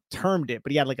Banks termed it,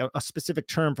 but he had like a specific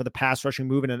term for the pass rushing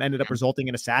move, and it ended up resulting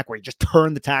in a sack where he just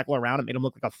turned the tackle around and made him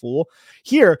look like a fool.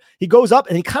 Here, he goes up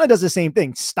and he kind of does the same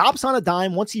thing, stops on a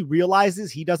dime. Once he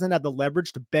realizes he doesn't have the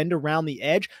leverage to bend around the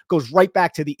edge, goes right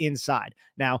back to the inside.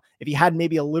 Now, if he had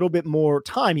maybe a little bit more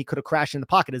time, he could have crashed in the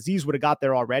pocket. Azeez would have got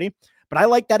there already. But I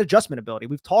like that adjustment ability.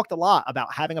 We've talked a lot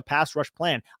about having a pass rush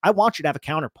plan. I want you to have a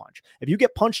counter punch. If you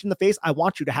get punched in the face, I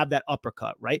want you to have that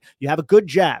uppercut, right? You have a good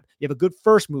jab. You have a good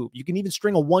first move. You can even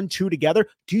string a 1-2 together.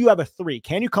 Do you have a 3?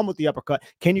 Can you come with the uppercut?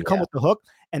 Can you come with the hook?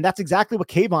 And that's exactly what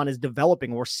Kayvon is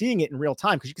developing. We're seeing it in real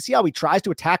time because you can see how he tries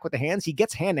to attack with the hands. He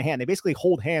gets hand to hand. They basically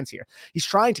hold hands here. He's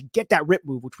trying to get that rip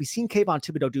move, which we've seen Kayvon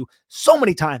Thibodeaux do so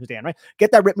many times, Dan, right?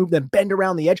 Get that rip move, then bend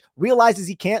around the edge, realizes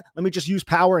he can't. Let me just use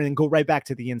power and then go right back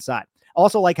to the inside.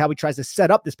 Also like how he tries to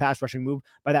set up this pass rushing move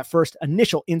by that first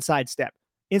initial inside step.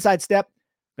 Inside step,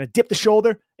 gonna dip the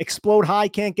shoulder, explode high,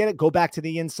 can't get it, go back to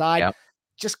the inside. Yep.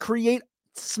 Just create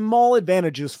small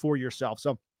advantages for yourself.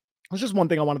 So it's just one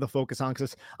thing I wanted to focus on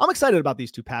because I'm excited about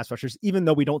these two pass rushers, even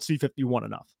though we don't see 51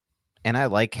 enough. And I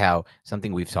like how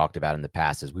something we've talked about in the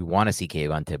past is we want to see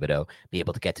Kayvon Thibodeaux be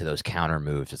able to get to those counter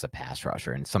moves as a pass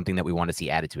rusher, and something that we want to see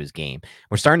added to his game.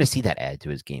 We're starting to see that added to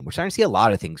his game. We're starting to see a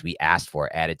lot of things we asked for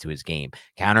added to his game.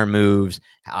 Counter moves,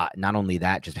 not only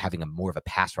that, just having more of a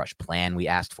pass rush plan we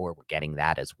asked for. We're getting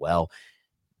that as well.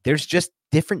 There's just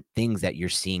different things that you're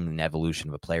seeing in the evolution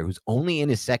of a player who's only in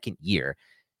his second year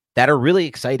that are really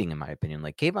exciting, in my opinion.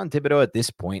 Like Kayvon Thibodeaux at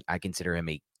this point, I consider him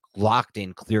a locked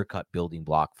in, clear-cut building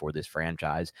block for this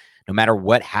franchise, no matter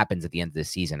what happens at the end of this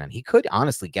season. And he could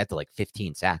honestly get to like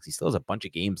 15 sacks. He still has a bunch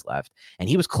of games left, and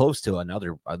he was close to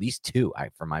another, at least 2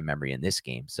 from my memory in this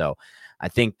game. So I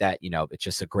think that, it's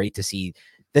just great to see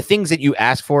the things that you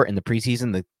ask for in the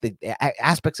preseason, the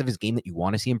aspects of his game that you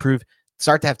want to see improve,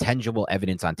 start to have tangible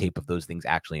evidence on tape of those things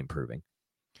actually improving.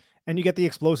 And you get the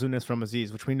explosiveness from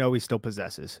Azeez, which we know he still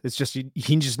possesses. It's just,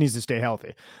 he just needs to stay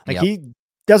healthy. He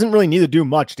doesn't really need to do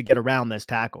much to get around this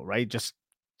tackle, right? Just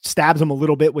stabs him a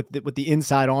little bit with the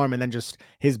inside arm, and then just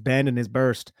his bend and his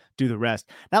burst do the rest.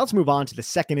 Now let's move on to the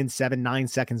 2nd and 7, 9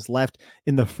 seconds left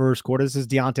in the first quarter. This is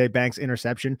Deonte Banks'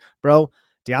 interception. Bro,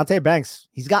 Deonte Banks,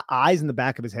 he's got eyes in the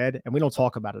back of his head, and we don't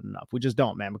talk about it enough. We just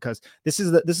don't, man, because this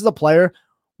is a player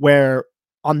where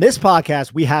on this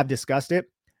podcast we have discussed it,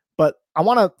 but I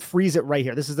want to freeze it right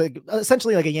here. This is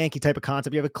essentially like a Yankee type of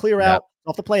concept. You have a clear out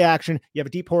off the play action. You have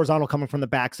a deep horizontal coming from the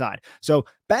backside. So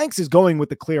Banks is going with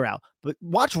the clear out, but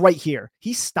watch right here.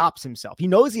 He stops himself. He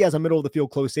knows he has a middle of the field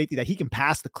close safety that he can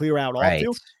pass the clear out off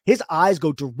to. His eyes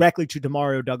go directly to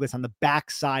Demario Douglas on the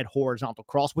backside horizontal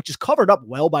cross, which is covered up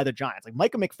well by the Giants. Like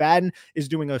Micah McFadden is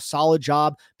doing a solid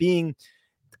job being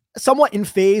somewhat in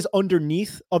phase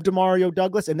underneath of Demario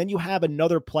Douglas. And then you have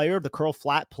another player, the curl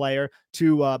flat player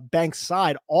to Banks'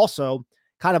 side, also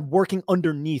kind of working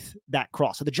underneath that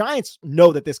cross. So the Giants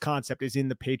know that this concept is in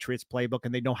the Patriots playbook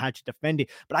and they know how to defend it.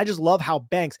 But I just love how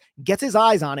Banks gets his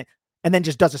eyes on it and then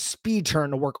just does a speed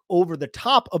turn to work over the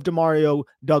top of Demario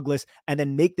Douglas and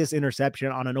then make this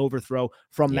interception on an overthrow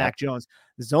from Mac Jones.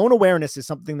 Zone awareness is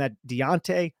something that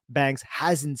Deonte Banks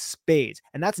has in spades,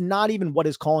 and that's not even what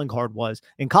his calling card was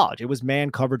in college. It was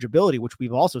man coverage ability, which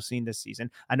we've also seen this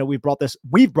season. I know we've brought this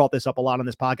up a lot on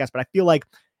this podcast, but I feel like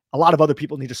a lot of other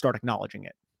people need to start acknowledging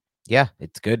it. Yeah,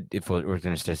 it's good if we're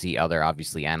going to see other,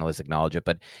 obviously, analysts acknowledge it,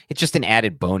 but it's just an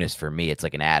added bonus for me. It's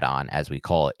like an add-on, as we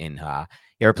call it in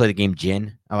you ever play the game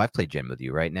Gin? Oh, I've played Gin with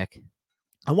you, right, Nick?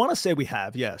 I want to say we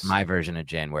have, yes. My version of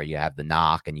Gin, where you have the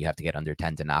knock and you have to get under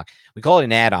 10 to knock. We call it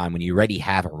an add-on when you already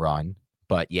have a run,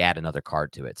 but you add another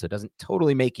card to it. So it doesn't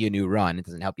totally make you a new run. It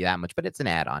doesn't help you that much, but it's an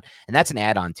add-on. And that's an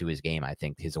add-on to his game, I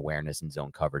think, his awareness and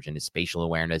zone coverage and his spatial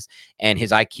awareness and his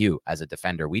IQ as a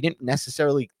defender. We didn't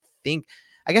necessarily think...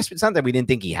 I guess it's not that we didn't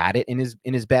think he had it in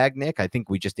his bag, Nick. I think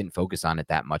we just didn't focus on it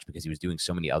that much because he was doing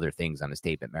so many other things on his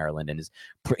tape at Maryland, and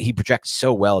he projects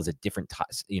so well as a different,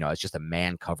 it's just a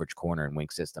man coverage corner and wing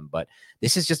system. But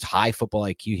this is just high football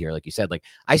IQ here, like you said. Like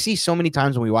I see so many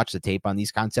times when we watch the tape on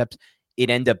these concepts, it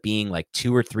end up being like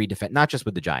 2 or 3 not just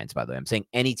with the Giants, by the way. I'm saying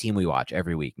any team we watch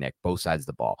every week, Nick, both sides of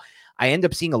the ball. I end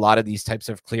up seeing a lot of these types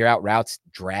of clear out routes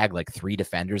drag like 3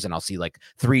 defenders, and I'll see like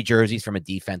 3 jerseys from a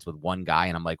defense with 1 guy.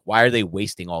 And I'm like, why are they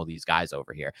wasting all these guys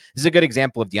over here? This is a good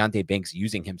example of Deonte Banks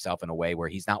using himself in a way where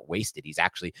he's not wasted. He's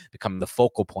actually become the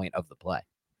focal point of the play.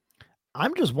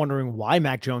 I'm just wondering why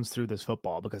Mac Jones threw this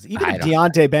football, because even if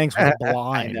Deonte Banks was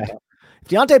blind, if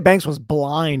Deonte Banks was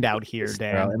blind out here,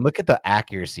 Dan. And look at the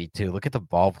accuracy, too. Look at the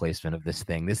ball placement of this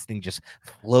thing. This thing just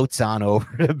floats on over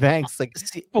to Banks like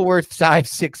 4, 5,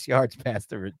 6 yards past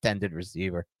the intended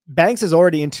receiver. Banks is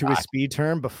already into his speed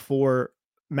turn before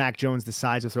Mac Jones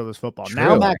decides to throw this football. True.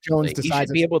 Now Mac Jones decides. He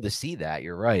should be able to see that.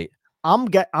 You're right. I'm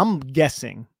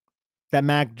guessing that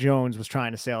Mac Jones was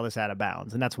trying to sail this out of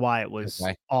bounds, and that's why it was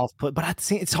off put. But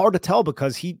it's hard to tell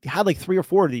because he had like 3 or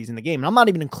 4 of these in the game. And I'm not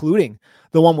even including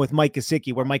the one with Mike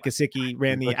Gesicki, where Mike Gesicki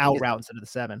ran the out route instead of the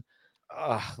 7.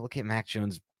 Look at Mac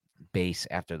Jones' base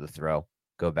after the throw.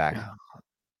 Go back.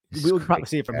 We would probably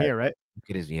see it from here, right?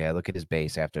 Look at his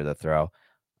base after the throw.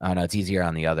 Oh, no, it's easier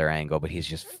on the other angle, but he's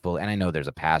just full. And I know there's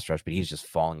a pass rush, but he's just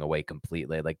falling away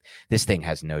completely. Like this thing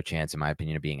has no chance, in my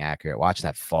opinion, of being accurate. Watch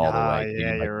that fall away.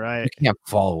 Yeah, you're right. You can't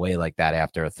fall away like that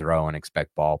after a throw and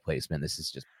expect ball placement. This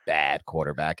is just bad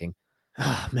quarterbacking.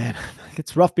 Oh, man,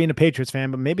 it's rough being a Patriots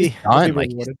fan, but maybe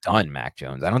he's done, Mac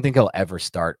Jones. I don't think he'll ever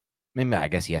start. Maybe I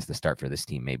guess he has to start for this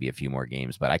team, maybe a few more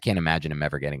games, but I can't imagine him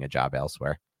ever getting a job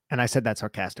elsewhere. And I said that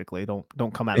sarcastically.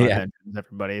 Don't come at my head,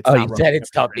 everybody. You said it's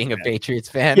tough being a Patriots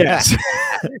fan? Yes.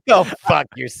 Go fuck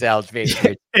yourselves,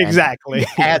 Patriots. Exactly.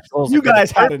 Assholes. You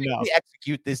guys had enough.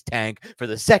 Execute this tank for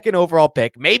the 2nd overall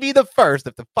pick, maybe the 1st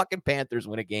if the fucking Panthers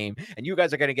win a game, and you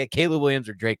guys are going to get Caleb Williams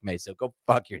or Drake May, so go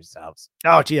fuck yourselves.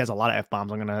 Oh, gee, has a lot of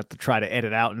F-bombs. I'm going to have to try to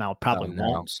edit out, and I'll probably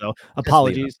won't. So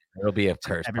apologies. It'll be a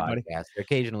cursed podcast.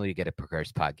 Occasionally you get a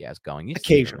cursed podcast going.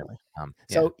 Occasionally.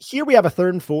 So here we have a 3rd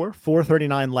and 4,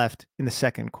 4:39 left in the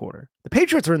second quarter. The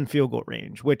Patriots are in field goal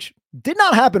range, which did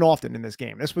not happen often in this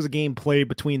game. This was a game played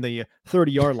between the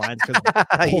 30-yard lines because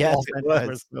yes, it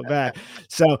was so bad.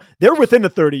 So they're within the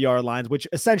 30-yard lines, which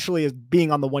essentially is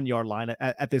being on the 1-yard line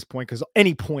at this point, because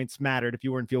any points mattered if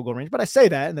you were in field goal range. But I say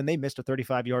that, and then they missed a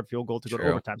 35-yard field goal to go to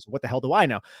overtime. So what the hell do I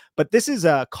know? But this is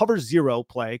a cover 0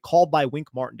 play called by Wink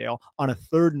Martindale on a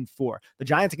 3rd and 4. The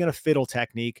Giants are going to fiddle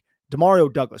technique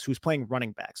Demario Douglas, who's playing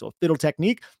running back. So a fiddle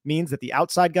technique means that the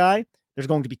outside guy, there's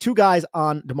going to be 2 guys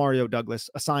on Demario Douglas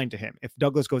assigned to him. If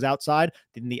Douglas goes outside,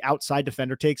 then the outside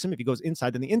defender takes him. If he goes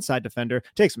inside, then the inside defender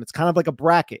takes him. It's kind of like a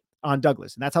bracket on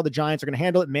Douglas. And that's how the Giants are going to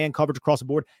handle it. Man coverage across the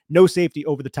board. No safety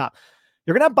over the top.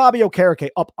 They're going to have Bobby Okereke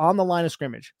up on the line of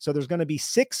scrimmage. So there's going to be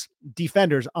 6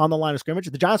 defenders on the line of scrimmage.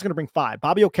 The Giants are going to bring 5.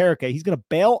 Bobby Okereke, he's going to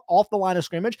bail off the line of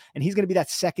scrimmage, and he's going to be that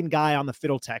second guy on the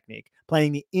fiddle technique,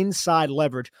 playing the inside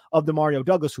leverage of Demario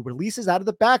Douglas, who releases out of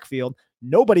the backfield.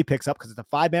 Nobody picks up because it's a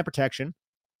 5-man protection.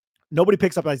 Nobody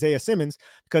picks up Isaiah Simmons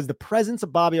because the presence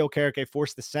of Bobby Okereke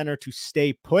forced the center to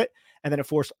stay put, and then it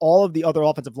forced all of the other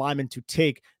offensive linemen to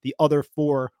take the other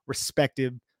 4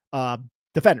 respective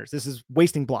defenders. This is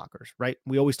wasting blockers, right?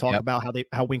 We always talk about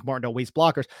how Wink Martindale wastes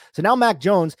blockers. So now Mac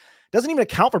Jones doesn't even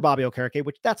account for Bobby Okereke,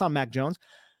 which that's on Mac Jones.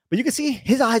 But you can see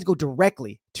his eyes go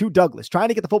directly to Douglas, trying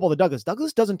to get the football to Douglas.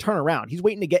 Douglas doesn't turn around. He's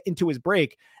waiting to get into his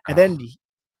break. And then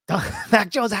Mac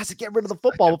Jones has to get rid of the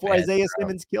football before Isaiah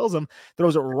Simmons kills him,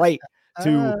 throws it right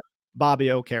to Bobby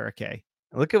Okereke.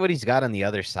 Look at what he's got on the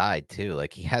other side too.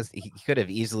 Like he could have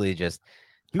easily just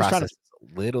processed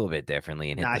a little bit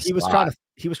differently and hit the spot.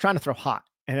 He was trying to throw hot.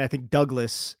 And I think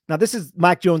Douglas, now this is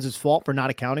Mac Jones's fault for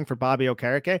not accounting for Bobby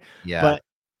Okereke. Yeah. But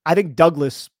I think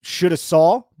Douglas should have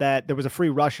saw that there was a free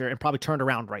rusher and probably turned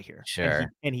around right here.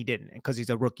 Sure. And he didn't, because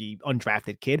he's a rookie,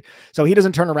 undrafted kid. So he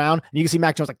doesn't turn around. And you can see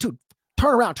Mac Jones like, dude,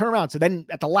 turn around. So then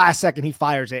at the last second, he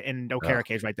fires it, and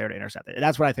Okereke is right there to intercept it.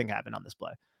 That's what I think happened on this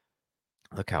play.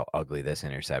 Look how ugly this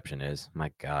interception is.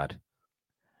 My God.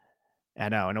 I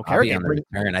know. And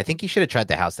Okereke, I think he should have tried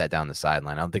to house that down the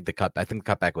sideline. I think the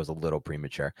cutback was a little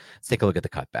premature. Let's take a look at the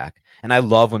cutback. And I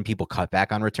love when people cut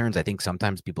back on returns. I think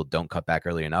sometimes people don't cut back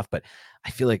early enough, but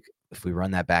I feel like if we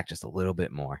run that back just a little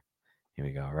bit more, here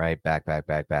we go. Right back,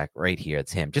 right here.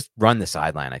 It's him. Just run the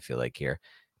sideline. I feel like here.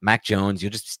 Mac Jones,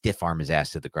 you'll just stiff arm his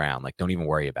ass to the ground. Like, don't even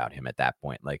worry about him at that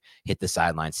point. Like, hit the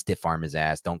sideline, stiff arm his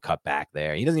ass. Don't cut back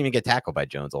there. He doesn't even get tackled by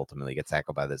Jones. Ultimately, he gets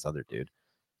tackled by this other dude.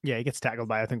 Yeah, he gets tackled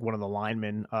by, I think, one of the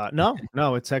linemen. No,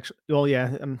 it's actually, well,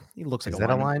 yeah, he looks like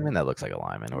a lineman. That looks like a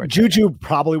lineman. Or Juju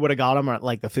probably would have got him at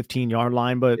like the 15-yard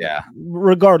line, but yeah,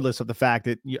 regardless of the fact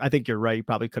that I think you're right, you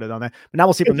probably could have done that. But now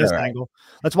we'll see from this angle.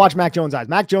 Let's watch Mac Jones' eyes.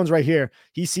 Mac Jones right here,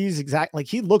 he sees exactly, like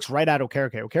he looks right at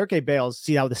Okereke. Okereke bails.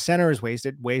 See how the center is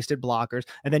wasted blockers,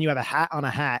 and then you have a hat on a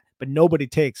hat, but nobody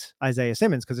takes Isaiah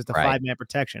Simmons because it's a 5-man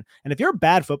protection. And if you're a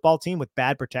bad football team with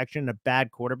bad protection and a bad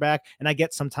quarterback, and I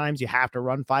get sometimes you have to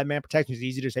run 5-man protection. It's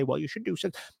easy to say, well, you should do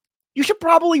 6. You should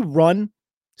probably run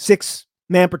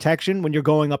 6-man protection when you're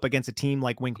going up against a team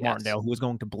like Wink Martindale, who is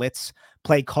going to blitz,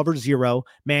 play cover 0,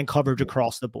 man coverage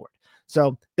across the board.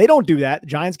 So they don't do that. The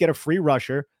Giants get a free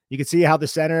rusher. You can see how the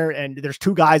center, and there's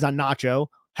 2 guys on Nacho,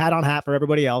 hat on hat for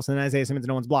everybody else, and Isaiah Simmons,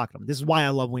 no one's blocking him. This is why I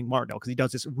love Wink Martindale, because he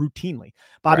does this routinely.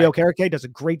 Bobby Okereke does a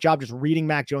great job just reading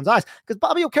Mac Jones' eyes, because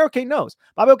Bobby Okereke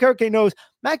knows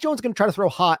Mac Jones is going to try to throw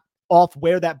hot off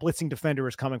where that blitzing defender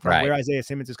is coming from, where Isaiah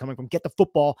Simmons is coming from, get the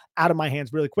football out of my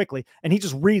hands really quickly. And he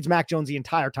just reads Mac Jones the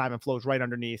entire time and flows right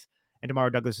underneath. And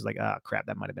Demario Douglas is like, oh, crap,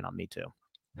 that might have been on me too.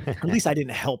 At least I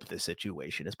didn't help the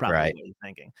situation is probably what he's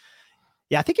thinking.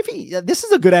 Yeah, I think if this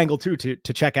is a good angle too to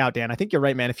check out, Dan. I think you're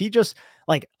right, man. If he just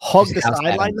like hugged the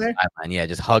sideline there. Yeah,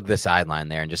 just hug the sideline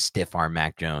there and just stiff arm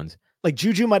Mac Jones. Like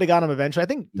Juju might have got him eventually. I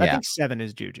think 7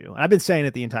 is Juju. And I've been saying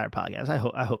it the entire podcast. I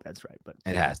hope that's right, but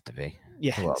it has to be.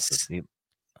 Yeah. Who else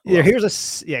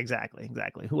Exactly.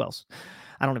 Who else?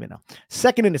 I don't even know.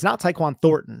 Second, and it's not Tyquan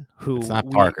Thornton, who it's not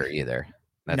Parker either.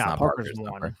 That's not Parker's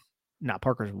 1. Not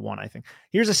Parker's 1, I think.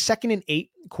 Here's a 2nd and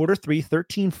 8, quarter 3,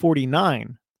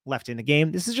 13:49 left in the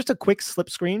game. This is just a quick slip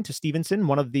screen to Stevenson,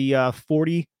 one of the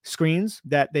 40 screens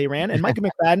that they ran, and Micah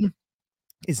McFadden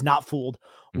is not fooled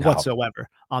whatsoever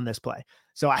on this play.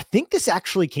 So I think this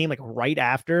actually came like right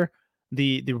after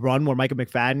the run where Micah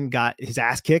McFadden got his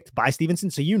ass kicked by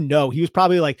Stevenson. So, he was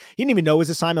probably like, he didn't even know his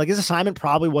assignment. Like his assignment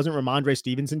probably wasn't Ramondre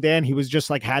Stevenson, Dan. He was just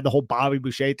like, had the whole Bobby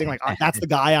Boucher thing. Like, that's the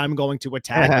guy I'm going to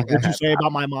attack. Like, what'd you say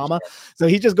about my mama? So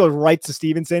he just goes right to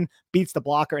Stevenson, beats the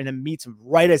blocker, and then meets him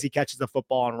right as he catches the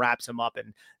football and wraps him up.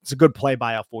 And it's a good play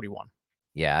by 41.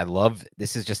 Yeah, I love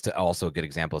this. Is just also a good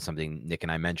example of something Nick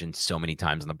and I mentioned so many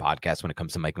times on the podcast when it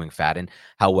comes to Mike McFadden,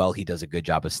 how well he does a good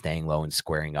job of staying low and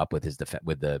squaring up with his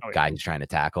guy he's trying to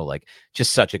tackle. Like,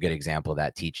 just such a good example of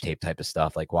that teach tape type of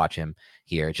stuff. Like, watch him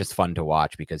here. It's just fun to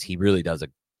watch because he really does a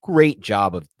great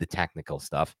job of the technical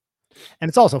stuff. And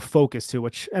it's also focused too,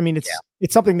 which, I mean,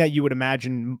 it's something that you would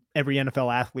imagine every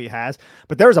NFL athlete has,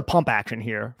 but there's a pump action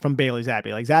here from Bailey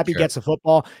Zappi. Like Zappi gets the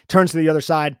football, turns to the other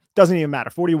side, doesn't even matter.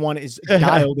 41 is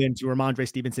dialed into Ramondre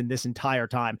Stevenson this entire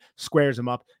time, squares him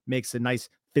up, makes a nice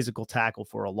physical tackle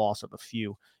for a loss of a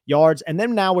few yards. And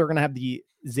then now we're going to have the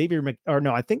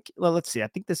let's see. I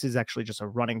think this is actually just a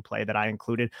running play that I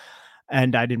included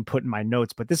and I didn't put in my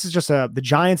notes, but this is just the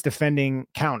Giants defending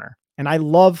counter. And I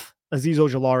love Azeez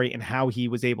Ojulari and how he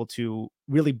was able to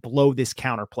really blow this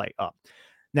counter play up.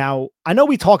 Now, I know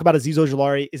we talk about Azeez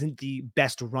Ojulari isn't the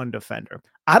best run defender.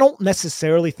 I don't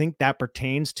necessarily think that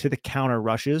pertains to the counter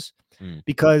rushes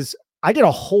because I did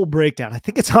a whole breakdown. I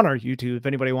think it's on our YouTube if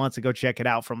anybody wants to go check it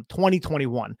out, from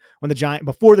 2021 when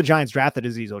before the Giants drafted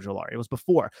Azeez Ojulari. It was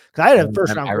before, because I had a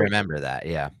first round. I remember that.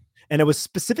 Yeah. And it was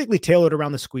specifically tailored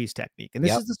around the squeeze technique. And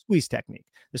this is the squeeze technique.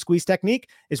 The squeeze technique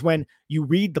is when you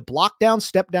read the block down,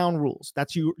 step down rules.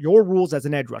 That's your rules as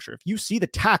an edge rusher. If you see the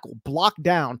tackle block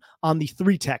down on the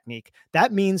 3 technique,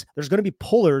 that means there's going to be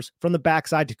pullers from the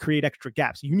backside to create extra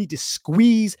gaps. You need to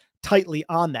squeeze tightly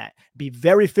on that. Be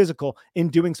very physical in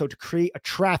doing so to create a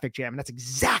traffic jam. And that's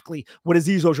exactly what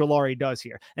Azeez Ojulari does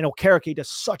here. And Okereke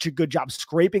does such a good job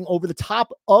scraping over the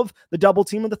top of the double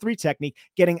team of the 3 technique,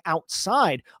 getting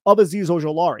outside of Azeez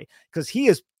Ojulari,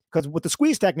 because with the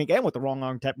squeeze technique and with the wrong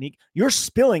arm technique, you're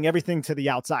spilling everything to the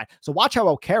outside. So watch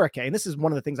how Okereke, and this is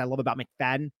one of the things I love about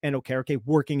McFadden and Okereke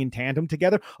working in tandem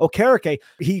together. Okereke,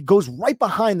 he goes right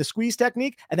behind the squeeze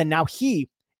technique, and then now he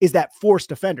is that forced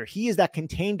defender. He is that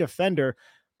contained defender,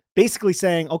 basically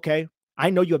saying, okay,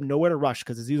 I know you have nowhere to rush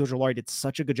because Azeez Ojulari did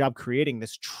such a good job creating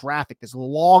this traffic, this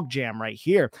log jam right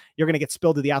here. You're going to get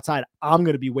spilled to the outside. I'm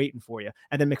going to be waiting for you.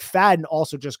 And then McFadden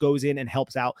also just goes in and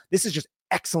helps out. This is just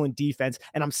excellent defense.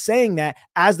 And I'm saying that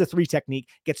as the 3 technique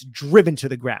gets driven to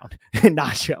the ground.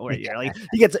 Nacho right here. Like,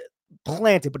 he gets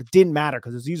planted, but it didn't matter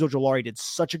because Azeez Ojulari did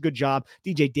such a good job.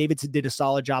 DJ Davidson did a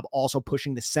solid job also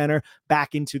pushing the center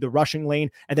back into the rushing lane.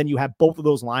 And then you have both of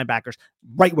those linebackers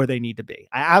right where they need to be.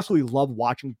 I absolutely love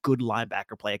watching good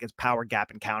linebacker play against power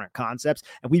gap and counter concepts.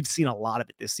 And we've seen a lot of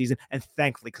it this season. And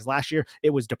thankfully, because last year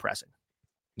it was depressing.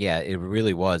 Yeah, it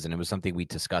really was. And it was something we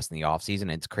discussed in the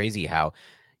offseason. It's crazy how,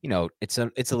 it's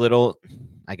a little,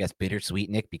 I guess,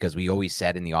 bittersweet, Nick, because we always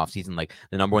said in the offseason, like,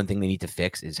 the number one thing they need to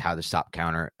fix is how to stop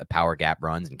power gap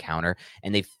runs and counter.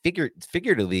 And they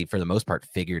figuratively, for the most part,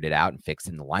 figured it out and fixed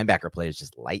it. And the linebacker play is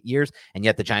just light years. And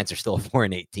yet the Giants are still a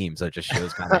 4-8 team. So it just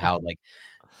shows kind of how, like,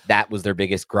 that was their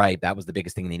biggest gripe. That was the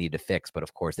biggest thing they needed to fix. But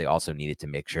of course, they also needed to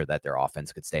make sure that their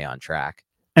offense could stay on track.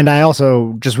 And I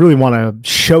also just really want to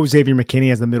show Xavier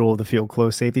McKinney as the middle of the field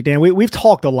close safety. Dan, we've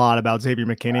talked a lot about Xavier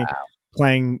McKinney. Wow.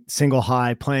 Playing single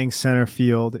high, playing center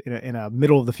field in a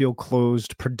middle of the field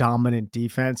closed predominant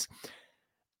defense.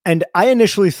 And I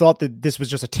initially thought that this was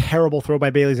just a terrible throw by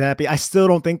Bailey Zappi. I still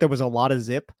don't think there was a lot of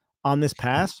zip on this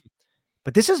pass,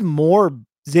 but this is more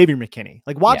Xavier McKinney.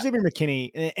 Like, watch Xavier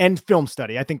McKinney and film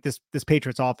study. I think this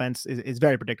Patriots offense is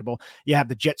very predictable. You have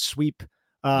the jet sweep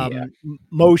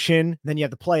motion, then you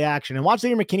have the play action, and watch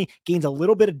Xavier McKinney gains a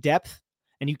little bit of depth.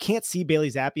 And you can't see Bailey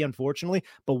Zappi, unfortunately,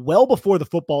 but well before the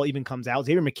football even comes out,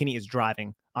 Xavier McKinney is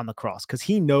driving on the cross because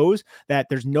he knows that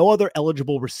there's no other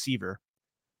eligible receiver.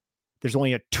 There's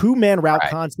only a 2-man route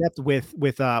concept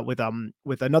with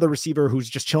another receiver who's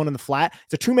just chilling in the flat.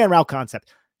 It's a 2-man route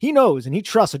concept. He knows and he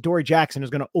trusts that Dory Jackson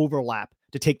is going to overlap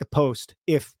to take the post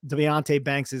if De'Vonte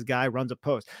Banks' guy runs a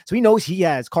post. So he knows he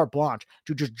has carte blanche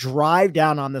to just drive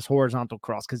down on this horizontal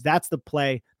cross because that's the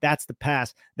play, that's the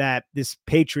pass that this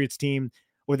Patriots team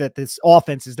or that this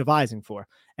offense is devising for.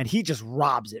 And he just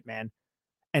robs it, man.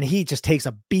 And he just takes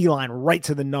a beeline right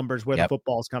to the numbers where the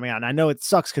football is coming out. And I know it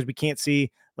sucks because we can't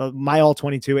see my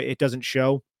all-22. It doesn't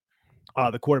show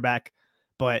the quarterback,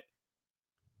 but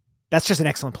that's just an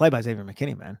excellent play by Xavier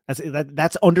McKinney, man.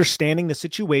 That's understanding the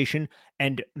situation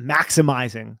and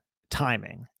maximizing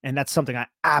timing. And that's something I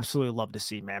absolutely love to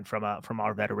see, man, from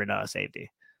our veteran safety.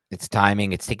 It's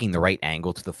timing. It's taking the right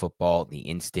angle to the football, the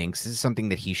instincts. This is something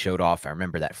that he showed off. I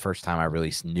remember that first time I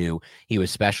really knew he was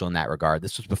special in that regard.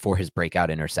 This was before his breakout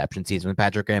interception season with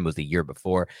Patrick Graham. It was the year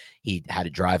before. He had a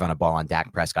drive on a ball on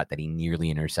Dak Prescott that he nearly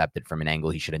intercepted from an angle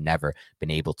he should have never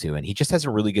been able to. And he just has a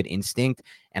really good instinct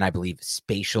and I believe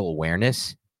spatial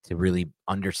awareness to really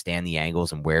understand the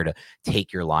angles and where to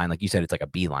take your line. Like you said, it's like a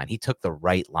beeline. He took the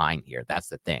right line here. That's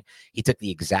the thing. He took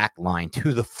the exact line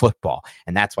to the football,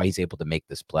 and that's why he's able to make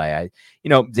this play.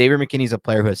 Xavier McKinney's a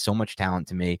player who has so much talent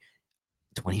to me.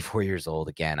 24 years old.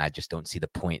 Again, I just don't see the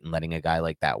point in letting a guy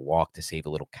like that walk to save a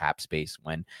little cap space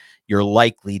when you're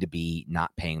likely to be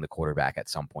not paying the quarterback at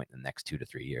some point in the next 2 to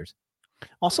 3 years.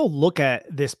 Also look at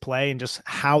this play and just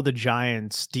how the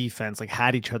Giants defense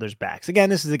had each other's backs.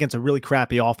 Again, this is against a really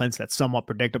crappy offense that's somewhat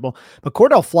predictable, but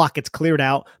Cordell Flock gets cleared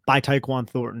out by Tyquan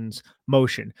Thornton's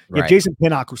motion. You have Jason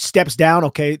Pinnock who steps down.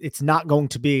 Okay, it's not going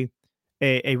to be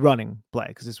a running play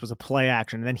because this was a play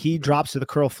action. And then he drops to the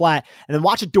curl flat and then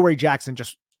watch Dory Jackson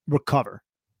just cover,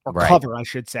 I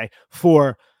should say,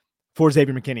 for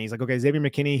Xavier McKinney. He's like, okay, Xavier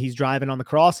McKinney, he's driving on the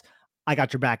cross. I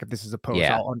got your back if this is a post.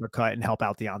 I'll undercut and help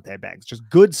out Deontay Banks. Just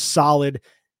good, solid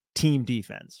team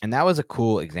defense. And that was a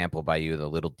cool example by you, the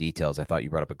little details. I thought you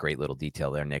brought up a great little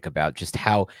detail there, Nick, about just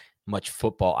how much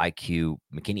football IQ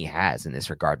McKinney has in this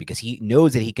regard, because he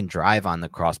knows that he can drive on the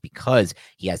cross because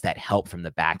he has that help from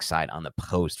the backside on the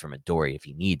post from Adoree if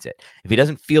he needs it. If he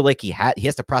doesn't feel like he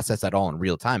has to process that all in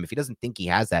real time. If he doesn't think he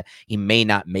has that, he may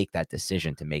not make that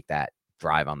decision to make that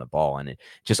drive on the ball. And it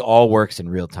just all works in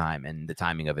real time, and the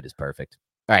timing of it is perfect.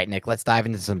 All right, Nick, let's dive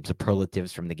into some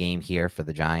superlatives from the game here for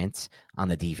the Giants on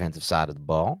the defensive side of the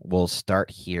ball. We'll start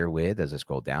here with, as I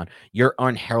scroll down, your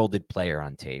unheralded player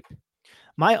on tape.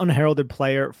 My unheralded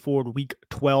player for week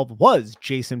 12 was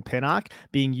Jason Pinnock,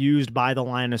 being used by the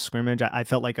line of scrimmage. I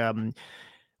felt like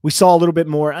we saw a little bit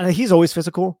more. He's always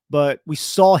physical, but we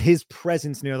saw his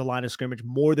presence near the line of scrimmage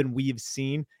more than we've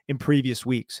seen in previous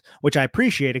weeks, which I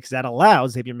appreciated because that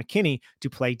allows Xavier McKinney to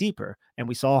play deeper. And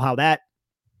we saw how that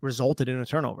resulted in a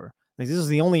turnover. Like, this is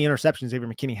the only interception Xavier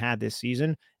McKinney had this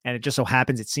season. And it just so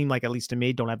happens, it seemed like, at least to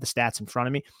me, don't have the stats in front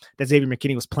of me, that Xavier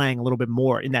McKinney was playing a little bit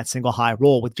more in that single high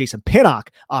role with Jason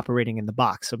Pinnock operating in the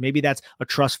box. So maybe that's a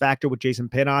trust factor with Jason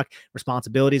Pinnock,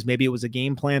 responsibilities. Maybe it was a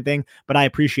game plan thing, but I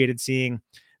appreciated seeing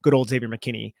good old Xavier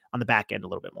McKinney on the back end a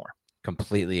little bit more.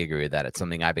 Completely agree with that. It's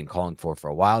something I've been calling for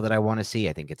a while that I want to see.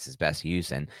 I think it's his best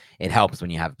use, and it helps when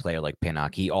you have a player like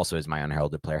Pinnock. He also is my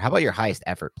unheralded player. How about your highest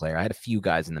effort player? I had a few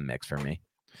guys in the mix for me.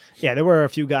 Yeah, there were a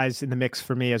few guys in the mix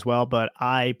for me as well, but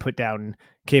I put down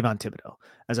Kayvon Thibodeau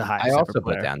as a highest. I also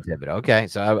put down Thibodeau. Okay,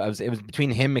 so it was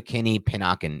between him, McKinney,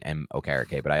 Pinnock, and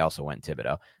Okereke, but I also went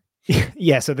Thibodeau.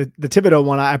 Yeah, so the Thibodeau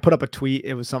one, I put up a tweet.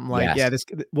 It was something like, yes.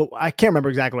 I can't remember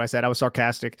exactly what I said. I was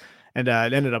sarcastic, and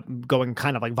it ended up going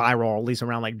kind of like viral, at least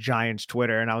around like Giants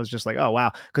Twitter. And I was just like, oh,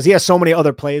 wow. Because he has so many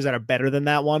other plays that are better than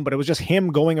that one, but it was just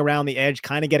him going around the edge,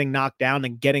 kind of getting knocked down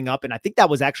and getting up. And I think that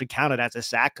was actually counted as a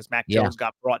sack because Mac Jones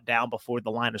got brought down before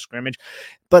the line of scrimmage.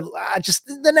 But just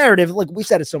the narrative, like we've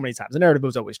said it so many times, the narrative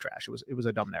was always trash. It was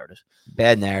a dumb narrative.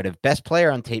 Bad narrative. Best player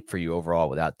on tape for you overall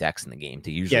without Dex in the game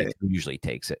who usually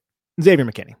takes it. Xavier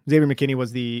McKinney. Xavier McKinney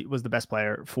was the best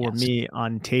player for me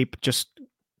on tape. Just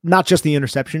not just the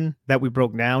interception that we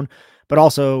broke down, but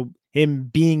also him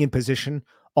being in position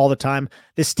all the time.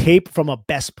 This tape from a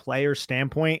best player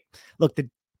standpoint, look, the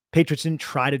Patriots didn't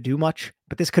try to do much,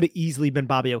 but this could have easily been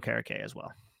Bobby Okereke as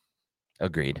well.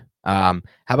 Agreed. How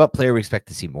about player we expect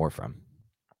to see more from?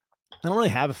 I don't really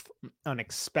have an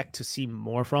expect to see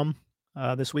more from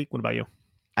this week. What about you?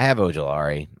 I have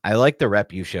Ojulari. I like the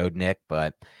rep you showed, Nick,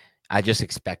 but I just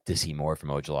expect to see more from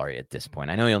Ojulari at this point.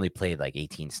 I know he only played like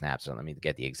 18 snaps, so let me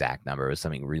get the exact number. It was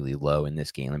something really low in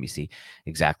this game. Let me see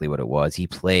exactly what it was. He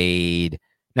played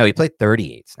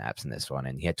 38 snaps in this one,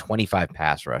 and he had 25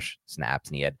 pass rush snaps,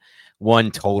 and he had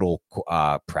one total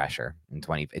pressure in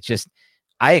 20. It's just,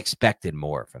 I expected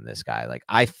more from this guy. Like,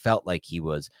 I felt like he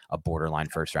was a borderline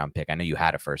first-round pick. I know you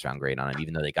had a first-round grade on him,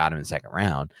 even though they got him in the second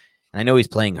round. And I know he's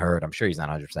playing hurt. I'm sure he's not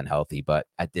 100% healthy, but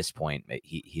at this point,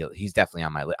 he's definitely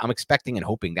on my list. I'm expecting and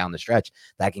hoping down the stretch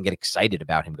that I can get excited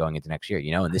about him going into next year,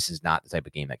 and this is not the type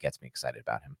of game that gets me excited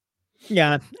about him.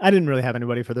 Yeah, I didn't really have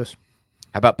anybody for this.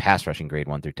 How about pass rushing grade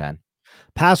 1 through 10?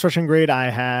 Pass rushing grade, I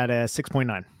had a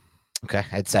 6.9. Okay, I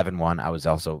had 7.1. I was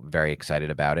also very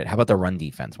excited about it. How about the run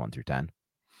defense 1 through 10?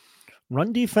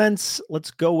 Run defense,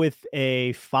 let's go with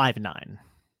a 5.9.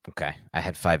 Okay, I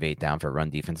had 5.8 down for run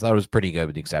defense. That was pretty good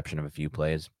with the exception of a few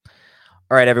plays.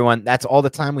 All right, everyone, that's all the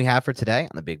time we have for today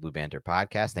on the Big Blue Banter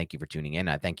podcast. Thank you for tuning in.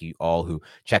 I thank you all who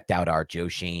checked out our Joe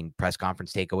Schoen press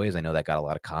conference takeaways. I know that got a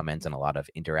lot of comments and a lot of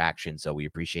interaction, so we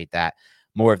appreciate that.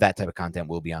 More of that type of content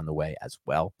will be on the way as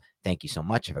well. Thank you so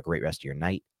much. Have a great rest of your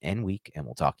night and week, and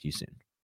we'll talk to you soon.